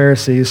scribes and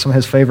Pharisees, some of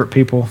his favorite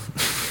people.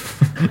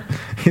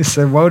 He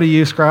said, "Woe to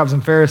you, scribes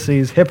and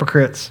Pharisees,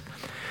 hypocrites!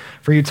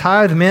 For you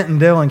tithe mint and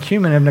dill and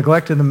cumin, have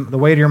neglected the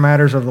weightier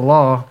matters of the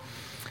law,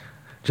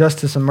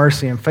 justice and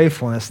mercy and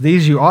faithfulness.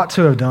 These you ought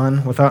to have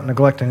done without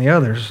neglecting the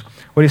others."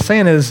 What he's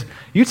saying is,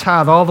 you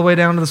tithe all the way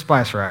down to the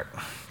spice rack,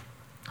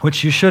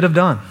 which you should have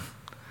done,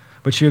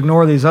 but you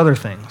ignore these other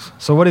things.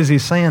 So what is he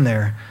saying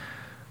there?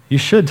 You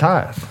should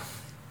tithe.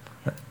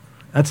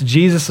 That's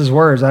Jesus'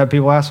 words. I have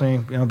people ask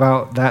me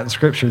about that in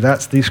Scripture.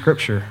 That's the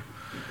Scripture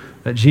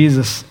that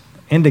Jesus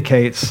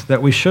indicates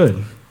that we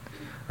should.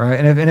 Right?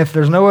 And if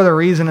there's no other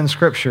reason in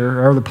Scripture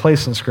or other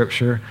place in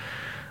Scripture,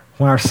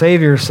 when our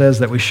Savior says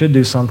that we should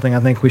do something, I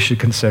think we should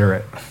consider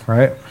it,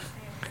 right?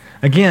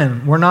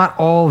 Again, we're not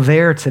all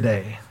there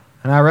today,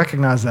 and I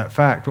recognize that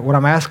fact, but what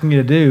I'm asking you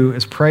to do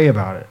is pray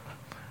about it.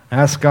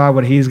 Ask God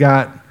what he's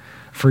got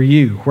for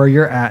you, where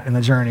you're at in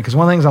the journey. Because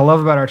one of the things I love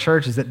about our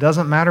church is it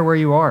doesn't matter where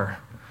you are.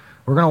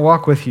 We're going to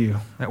walk with you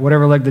at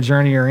whatever leg the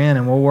journey you're in,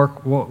 and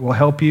we'll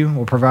help you,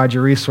 we'll provide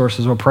you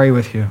resources, we'll pray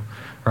with you,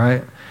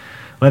 right?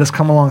 Let us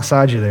come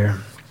alongside you there.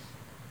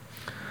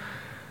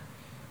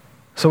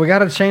 So we got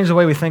to change the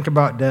way we think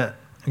about debt.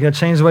 We got to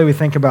change the way we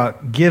think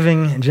about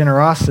giving and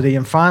generosity.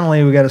 And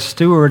finally, we got to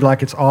steward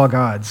like it's all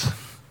God's.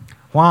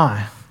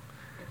 Why?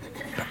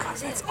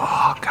 Because it's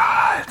all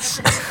God's.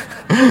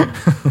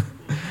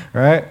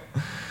 Right?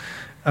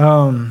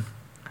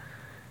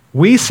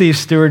 We see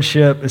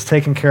stewardship as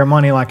taking care of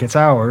money like it's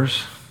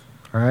ours.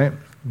 Right?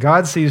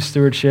 God sees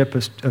stewardship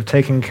as of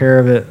taking care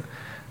of it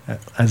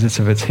as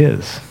if it's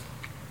his.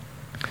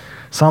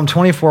 Psalm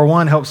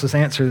 24:1 helps us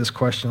answer this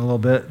question a little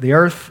bit. The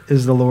earth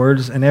is the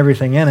Lord's and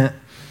everything in it.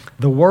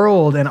 The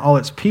world and all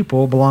its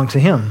people belong to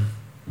him.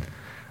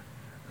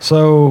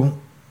 So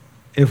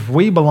if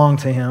we belong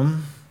to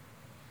him,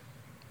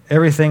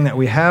 everything that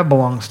we have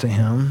belongs to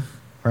him,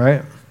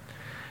 right?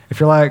 If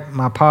you're like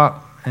my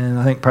pop, and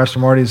I think Pastor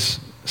Marty's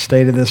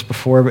stated this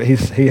before, but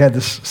he had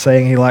this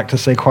saying he liked to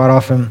say quite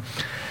often,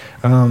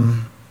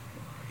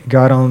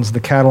 God owns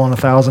the cattle on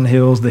 1,000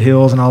 hills, the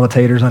hills and all the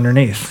taters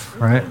underneath,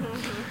 right?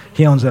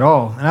 He owns it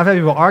all. And I've had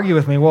people argue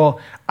with me, well,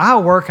 I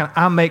work and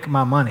I make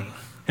my money.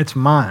 It's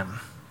mine.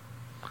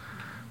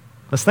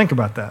 Let's think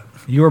about that.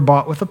 You were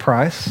bought with a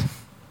price,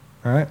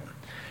 right?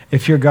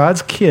 If you're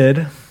God's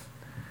kid,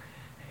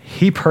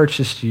 he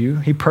purchased you.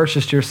 He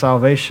purchased your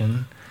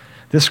salvation.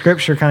 This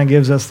scripture kind of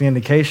gives us the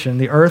indication.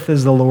 The earth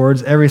is the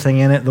Lord's, everything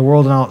in it, the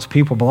world and all its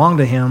people belong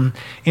to him.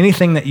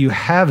 Anything that you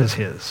have is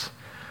his.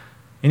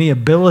 Any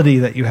ability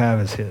that you have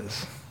is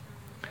his.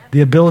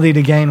 The ability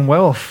to gain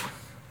wealth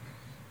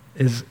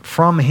is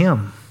from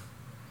him.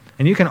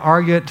 And you can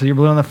argue it till you're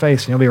blue in the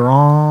face and you'll be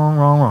wrong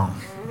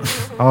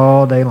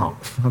all day long,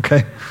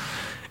 okay?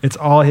 It's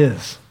all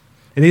his.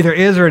 It either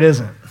is or it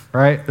isn't,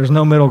 right? There's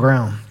no middle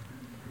ground.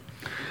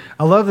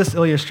 I love this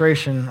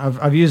illustration.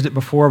 I've used it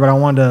before, but I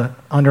wanted to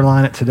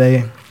underline it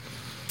today.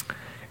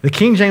 The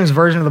King James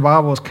Version of the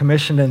Bible was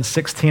commissioned in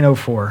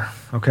 1604,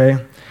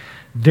 okay?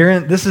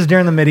 This is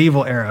during the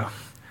medieval era.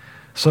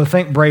 So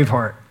think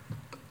Braveheart.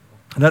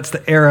 That's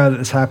the era that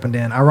this happened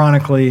in.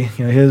 Ironically,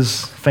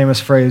 his famous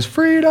phrase,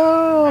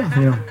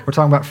 freedom. We're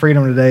talking about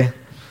freedom today.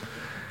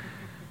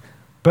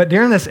 But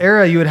during this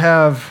era, you would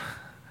have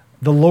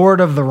the lord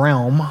of the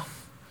realm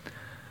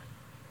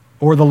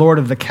or the lord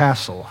of the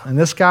castle. And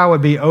this guy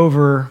would be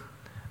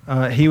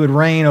he would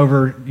reign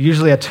over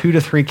usually a 2 to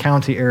 3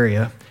 county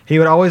area. He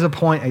would always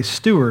appoint a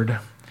steward,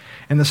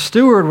 and the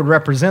steward would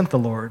represent the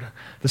Lord.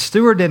 The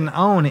steward didn't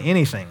own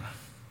anything.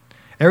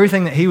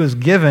 Everything that he was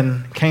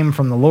given came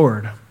from the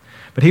Lord,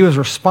 but he was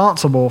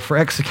responsible for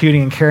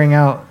executing and carrying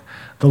out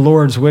the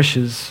Lord's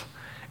wishes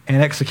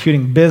and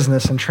executing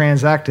business and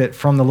transact it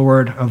from the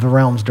Lord of the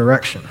realm's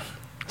direction.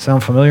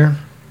 Sound familiar?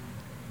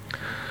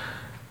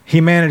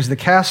 He managed the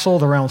castle,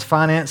 the realm's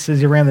finances.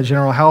 He ran the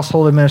general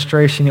household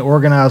administration. He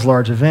organized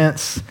large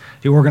events.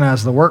 He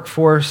organized the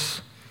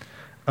workforce.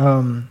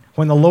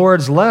 When the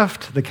lords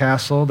left the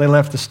castle, they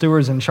left the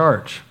stewards in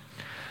charge.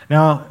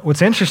 Now,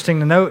 what's interesting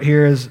to note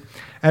here is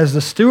as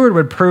the steward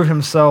would prove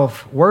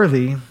himself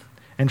worthy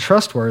and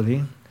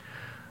trustworthy,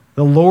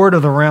 the lord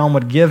of the realm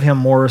would give him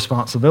more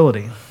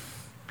responsibility.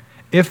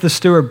 If the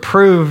steward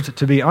proved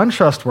to be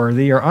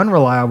untrustworthy or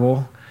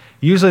unreliable,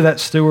 usually that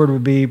steward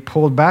would be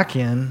pulled back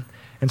in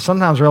and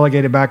sometimes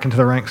relegated back into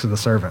the ranks of the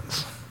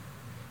servants.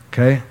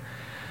 Okay?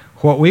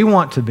 What we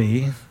want to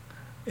be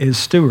is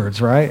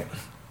stewards, right?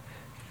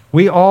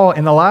 We all,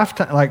 in the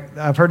lifetime, like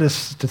I've heard this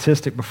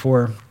statistic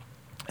before,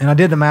 and I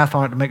did the math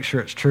on it to make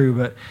sure it's true,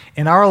 but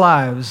in our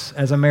lives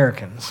as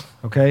Americans,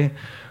 okay,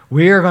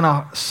 we are going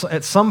to,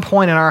 at some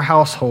point in our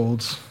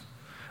households,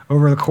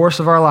 over the course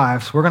of our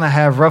lives, we're going to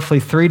have roughly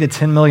 $3 to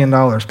 $10 million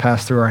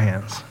pass through our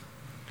hands.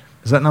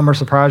 Does that number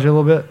surprise you a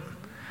little bit?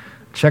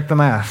 Check the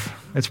math.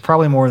 It's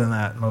probably more than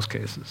that in most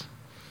cases.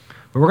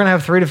 But we're going to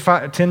have $3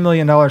 to $10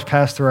 million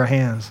pass through our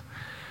hands.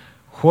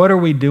 What are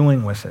we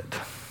doing with it?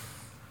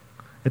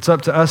 It's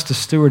up to us to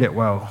steward it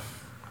well,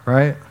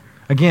 right?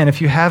 Again, if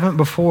you haven't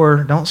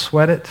before, don't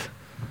sweat it.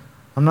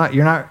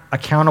 You're not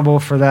accountable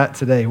for that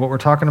today. What we're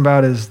talking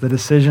about is the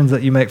decisions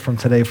that you make from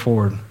today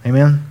forward.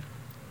 Amen?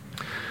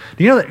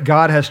 Do you know that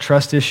God has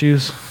trust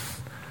issues?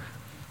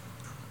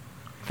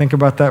 Think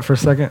about that for a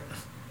second.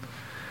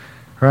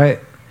 Right?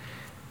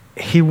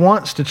 He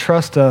wants to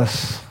trust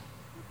us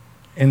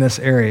in this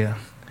area,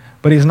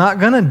 but he's not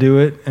going to do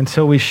it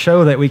until we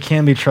show that we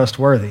can be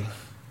trustworthy.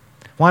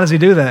 Why does he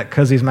do that?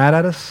 Because he's mad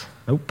at us?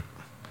 Nope.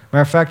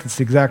 Matter of fact, it's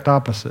the exact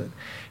opposite.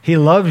 He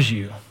loves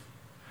you,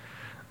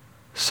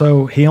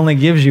 so he only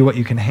gives you what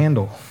you can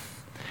handle.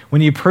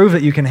 When you prove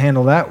that you can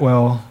handle that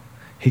well,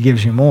 he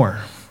gives you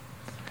more.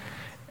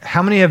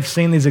 How many have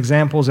seen these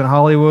examples in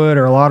Hollywood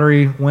or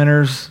lottery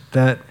winners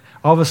that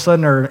all of a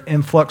sudden are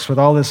influxed with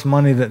all this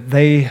money that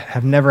they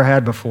have never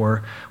had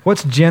before?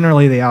 What's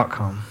generally the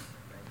outcome?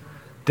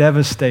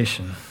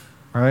 Devastation,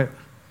 right?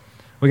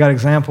 We got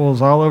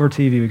examples all over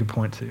TV we could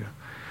point to.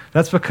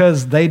 That's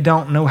because they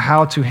don't know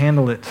how to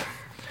handle it.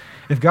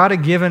 If God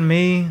had given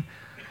me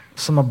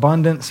some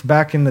abundance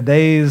back in the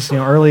days,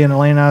 early in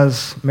Elaine and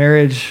I's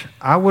marriage,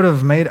 I would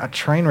have made a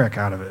train wreck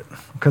out of it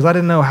because I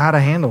didn't know how to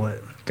handle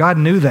it. God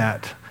knew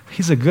that.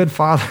 He's a good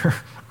father,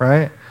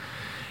 right?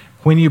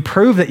 When you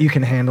prove that you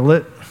can handle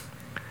it,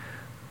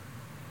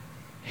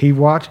 he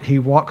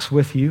walks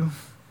with you.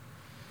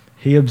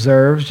 He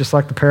observes, just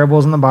like the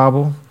parables in the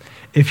Bible.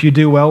 If you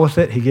do well with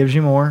it, he gives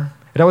you more.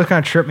 It always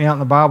kind of tripped me out in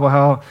the Bible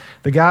how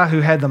the guy who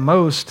had the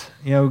most,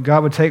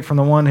 God would take from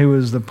the one who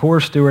was the poor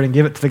steward and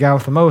give it to the guy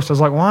with the most. I was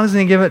like, why doesn't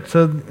he give it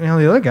to the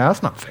other guy?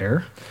 That's not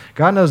fair.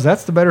 God knows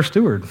that's the better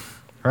steward,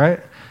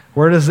 right?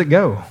 Where does it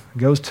go? It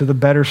goes to the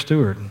better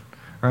steward,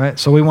 right?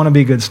 So we want to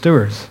be good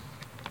stewards.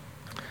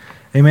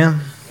 Amen?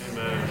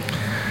 Amen.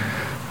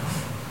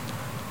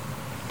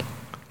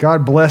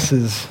 God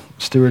blesses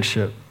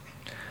stewardship.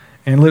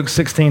 And Luke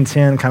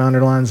 16:10 kind of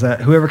underlines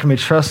that whoever can be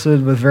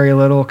trusted with very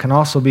little can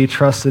also be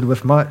trusted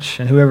with much,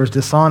 and whoever is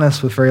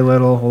dishonest with very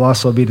little will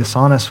also be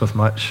dishonest with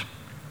much.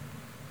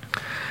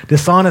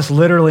 Dishonest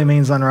literally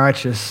means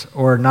unrighteous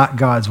or not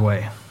God's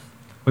way.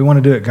 We want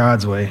to do it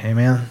God's way,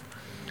 amen?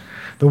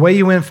 The way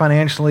you win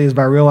financially is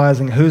by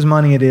realizing whose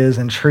money it is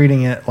and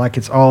treating it like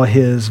it's all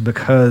his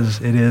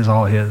because it is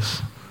all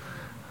his,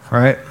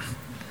 right?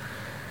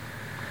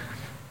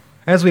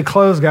 As we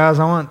close, guys,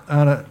 I want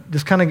to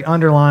just kind of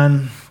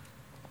underline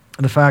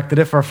the fact that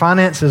if our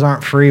finances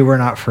aren't free, we're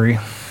not free.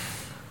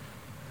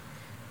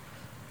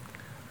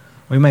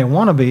 We may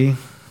want to be,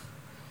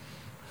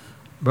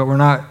 but we're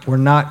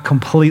not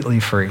completely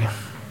free.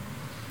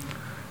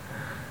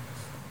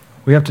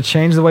 We have to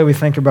change the way we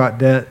think about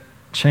debt,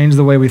 change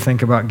the way we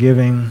think about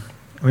giving.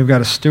 We've got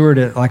to steward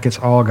it like it's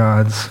all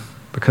God's,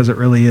 because it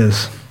really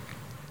is.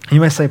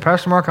 You may say,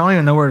 Pastor Mark, I don't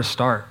even know where to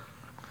start.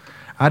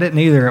 I didn't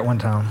either at one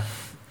time.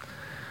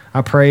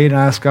 I prayed and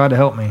I asked God to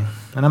help me,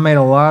 and I made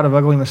a lot of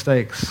ugly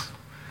mistakes.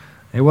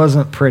 It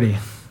wasn't pretty.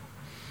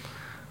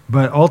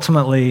 But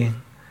ultimately,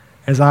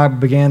 as I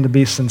began to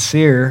be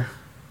sincere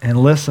and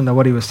listen to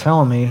what he was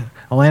telling me,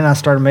 Elaine and I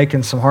started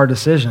making some hard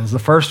decisions. The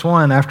first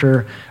one,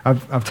 after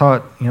I've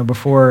taught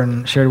before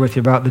and shared with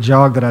you about the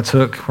jog that I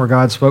took where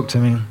God spoke to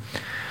me.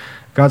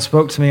 God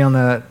spoke to me on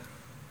that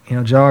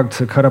jog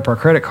to cut up our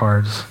credit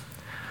cards.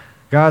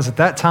 Guys, at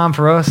that time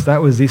for us,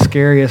 that was the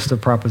scariest of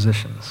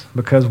propositions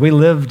because we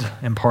lived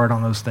in part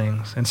on those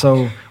things. And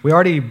so we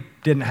already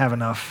didn't have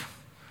enough.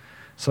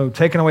 So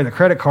taking away the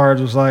credit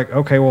cards was like,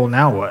 okay, well,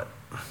 now what?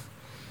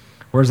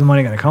 Where's the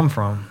money going to come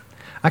from?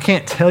 I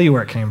can't tell you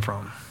where it came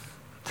from.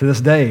 To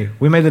this day,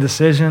 we made the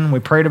decision. We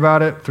prayed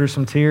about it through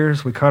some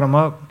tears. We cut them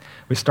up.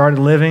 We started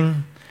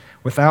living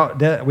without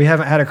debt. We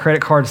haven't had a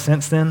credit card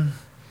since then.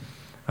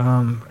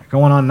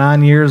 Going on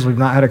 9 years, we've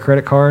not had a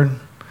credit card.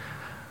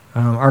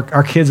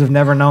 Our kids have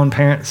never known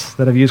parents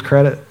that have used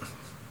credit,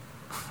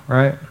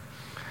 right?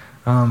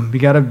 You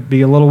got to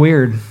be a little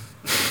weird.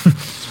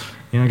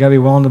 You got to be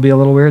willing to be a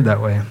little weird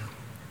that way.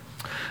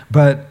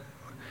 But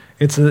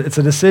it's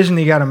a decision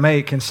you got to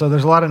make, and so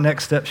there's a lot of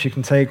next steps you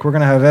can take. We're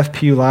going to have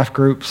FPU life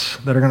groups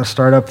that are going to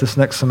start up this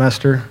next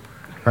semester,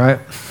 right?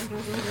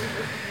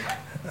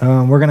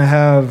 We're going to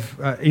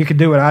have, you could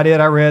do what I did.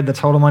 I read The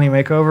Total Money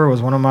Makeover. It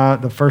was one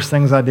of the first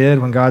things I did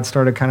when God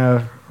started kind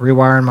of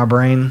rewiring my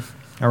brain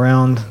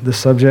around this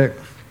subject.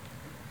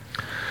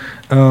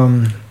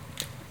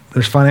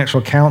 There's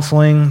financial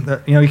counseling.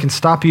 That, you can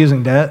stop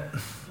using debt.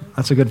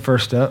 That's a good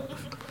first step.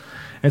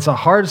 It's a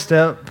hard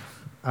step,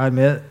 I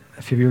admit,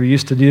 if you were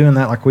used to doing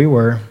that like we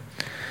were.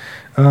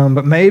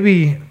 But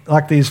maybe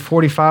like these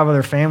 45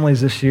 other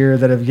families this year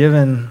that have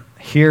given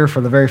here for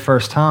the very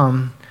first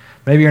time,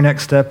 maybe your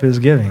next step is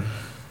giving.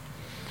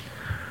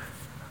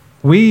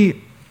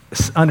 We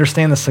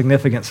understand the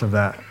significance of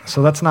that,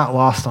 so that's not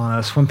lost on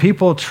us. When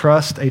people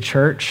trust a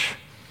church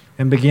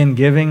and begin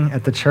giving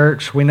at the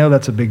church, we know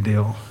that's a big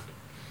deal,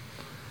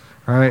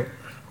 all right?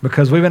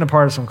 Because we've been a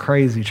part of some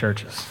crazy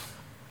churches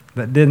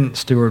that didn't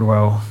steward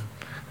well,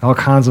 all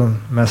kinds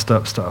of messed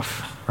up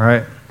stuff, all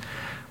right?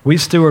 We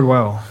steward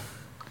well.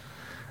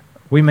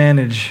 We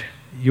manage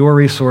your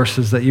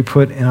resources that you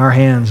put in our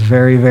hands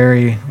very,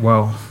 very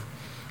well.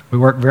 We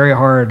work very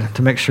hard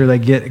to make sure they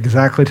get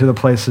exactly to the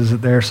places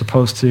that they're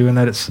supposed to and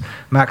that it's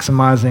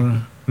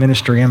maximizing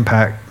ministry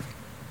impact.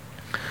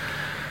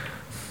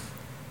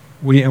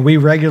 We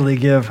regularly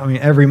give,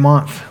 every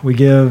month we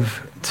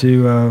give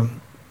to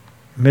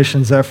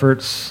missions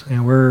efforts,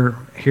 and we're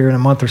here in a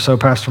month or so.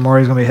 Pastor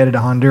Maury's going to be headed to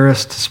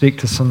Honduras to speak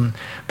to some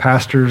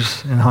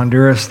pastors in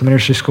Honduras, the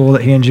ministry school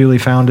that he and Julie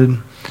founded.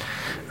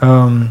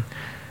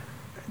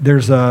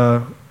 There's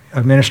a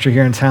ministry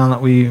here in town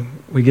that we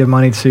give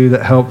money to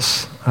that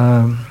helps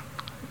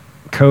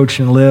coach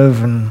and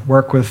live and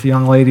work with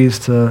young ladies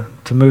to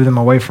move them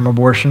away from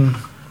abortion.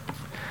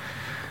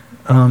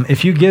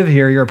 If you give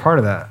here, you're a part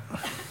of that.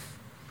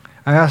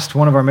 I asked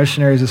one of our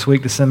missionaries this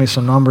week to send me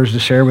some numbers to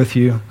share with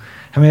you.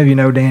 How many of you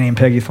know Danny and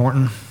Peggy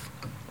Thornton?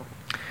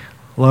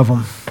 Love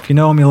them. If you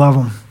know them, you love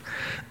them.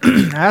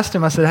 I asked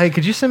him, I said, hey,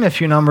 could you send me a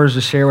few numbers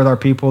to share with our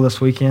people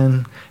this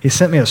weekend? He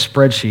sent me a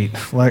spreadsheet.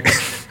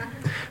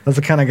 That's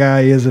the kind of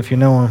guy he is if you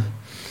know him.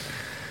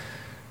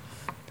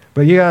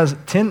 But you guys,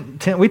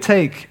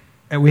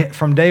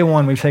 from day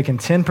one, we've taken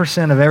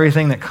 10% of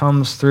everything that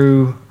comes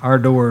through our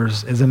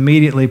doors is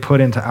immediately put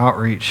into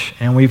outreach,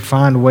 and we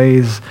find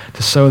ways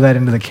to sow that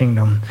into the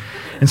kingdom.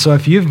 And so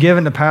if you've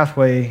given to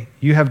Pathway,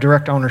 you have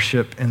direct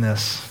ownership in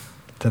this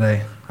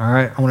today, all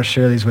right? I want to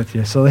share these with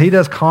you. So he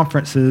does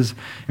conferences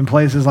in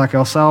places like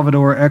El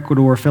Salvador,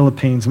 Ecuador,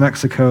 Philippines,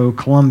 Mexico,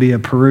 Colombia,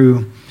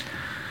 Peru.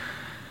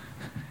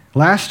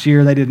 Last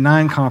year, they did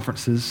 9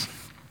 conferences.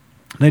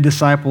 They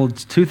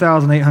discipled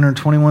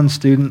 2,821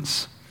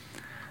 students,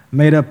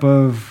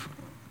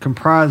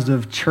 comprised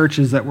of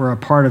churches that were a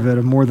part of it,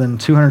 of more than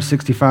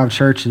 265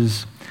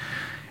 churches.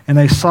 And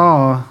they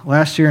saw,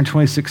 last year in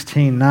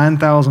 2016,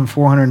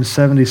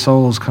 9,470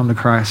 souls come to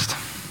Christ.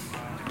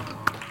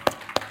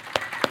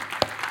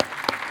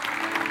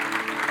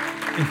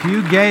 If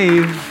you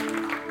gave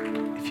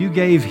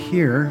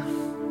here,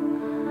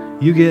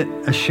 you get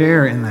a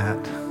share in that.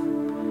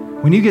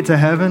 When you get to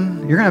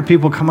heaven, you're going to have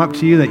people come up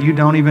to you that you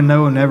don't even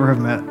know and never have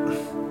met.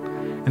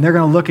 And they're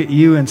going to look at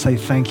you and say,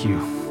 thank you.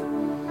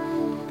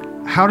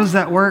 How does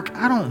that work?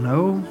 I don't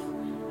know.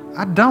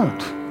 I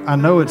don't. I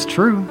know it's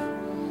true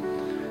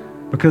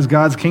because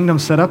God's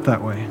kingdom's set up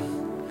that way.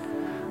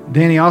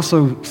 Danny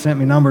also sent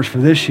me numbers for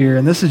this year,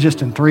 and this is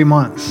just in 3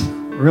 months,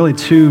 really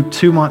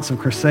two months of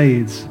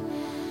crusades.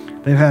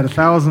 They've had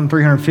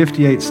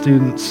 1,358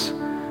 students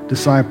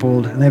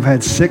discipled, and they've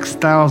had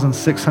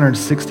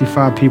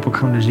 6,665 people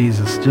come to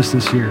Jesus just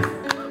this year.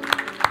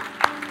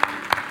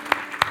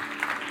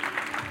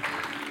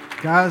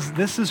 Guys,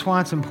 this is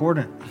why it's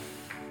important,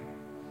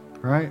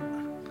 right?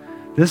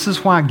 This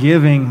is why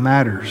giving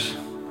matters.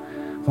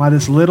 Why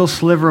this little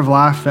sliver of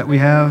life that we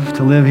have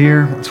to live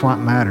here, that's why it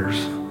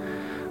matters.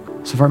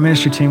 So if our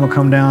ministry team will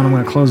come down, I'm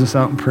going to close this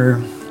out in prayer.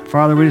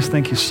 Father, we just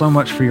thank you so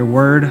much for your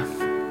word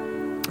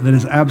that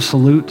is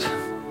absolute,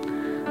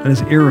 that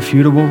is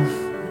irrefutable,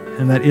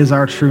 and that is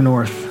our true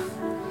north.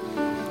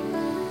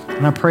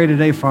 And I pray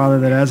today, Father,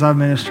 that as I've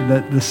ministered,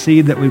 that the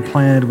seed that we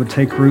planted would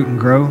take root and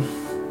grow.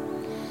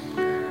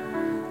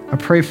 I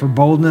pray for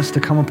boldness to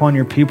come upon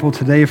your people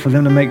today, for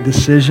them to make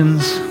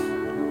decisions,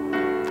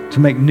 to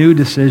make new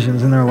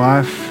decisions in their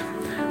life.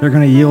 They're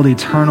going to yield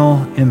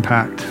eternal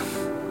impact.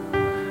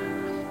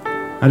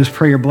 I just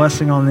pray your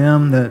blessing on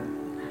them, that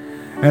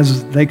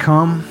as they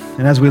come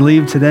and as we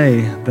leave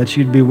today, that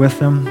you'd be with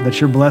them, that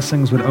your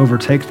blessings would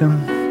overtake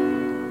them.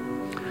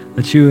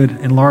 that you would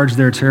enlarge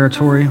their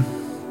territory,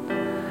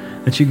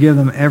 that you give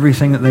them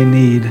everything that they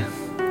need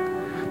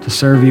to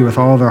serve you with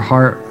all their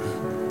heart,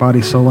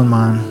 body, soul, and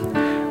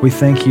mind. We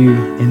thank you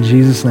in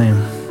Jesus' name.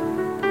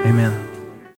 Amen.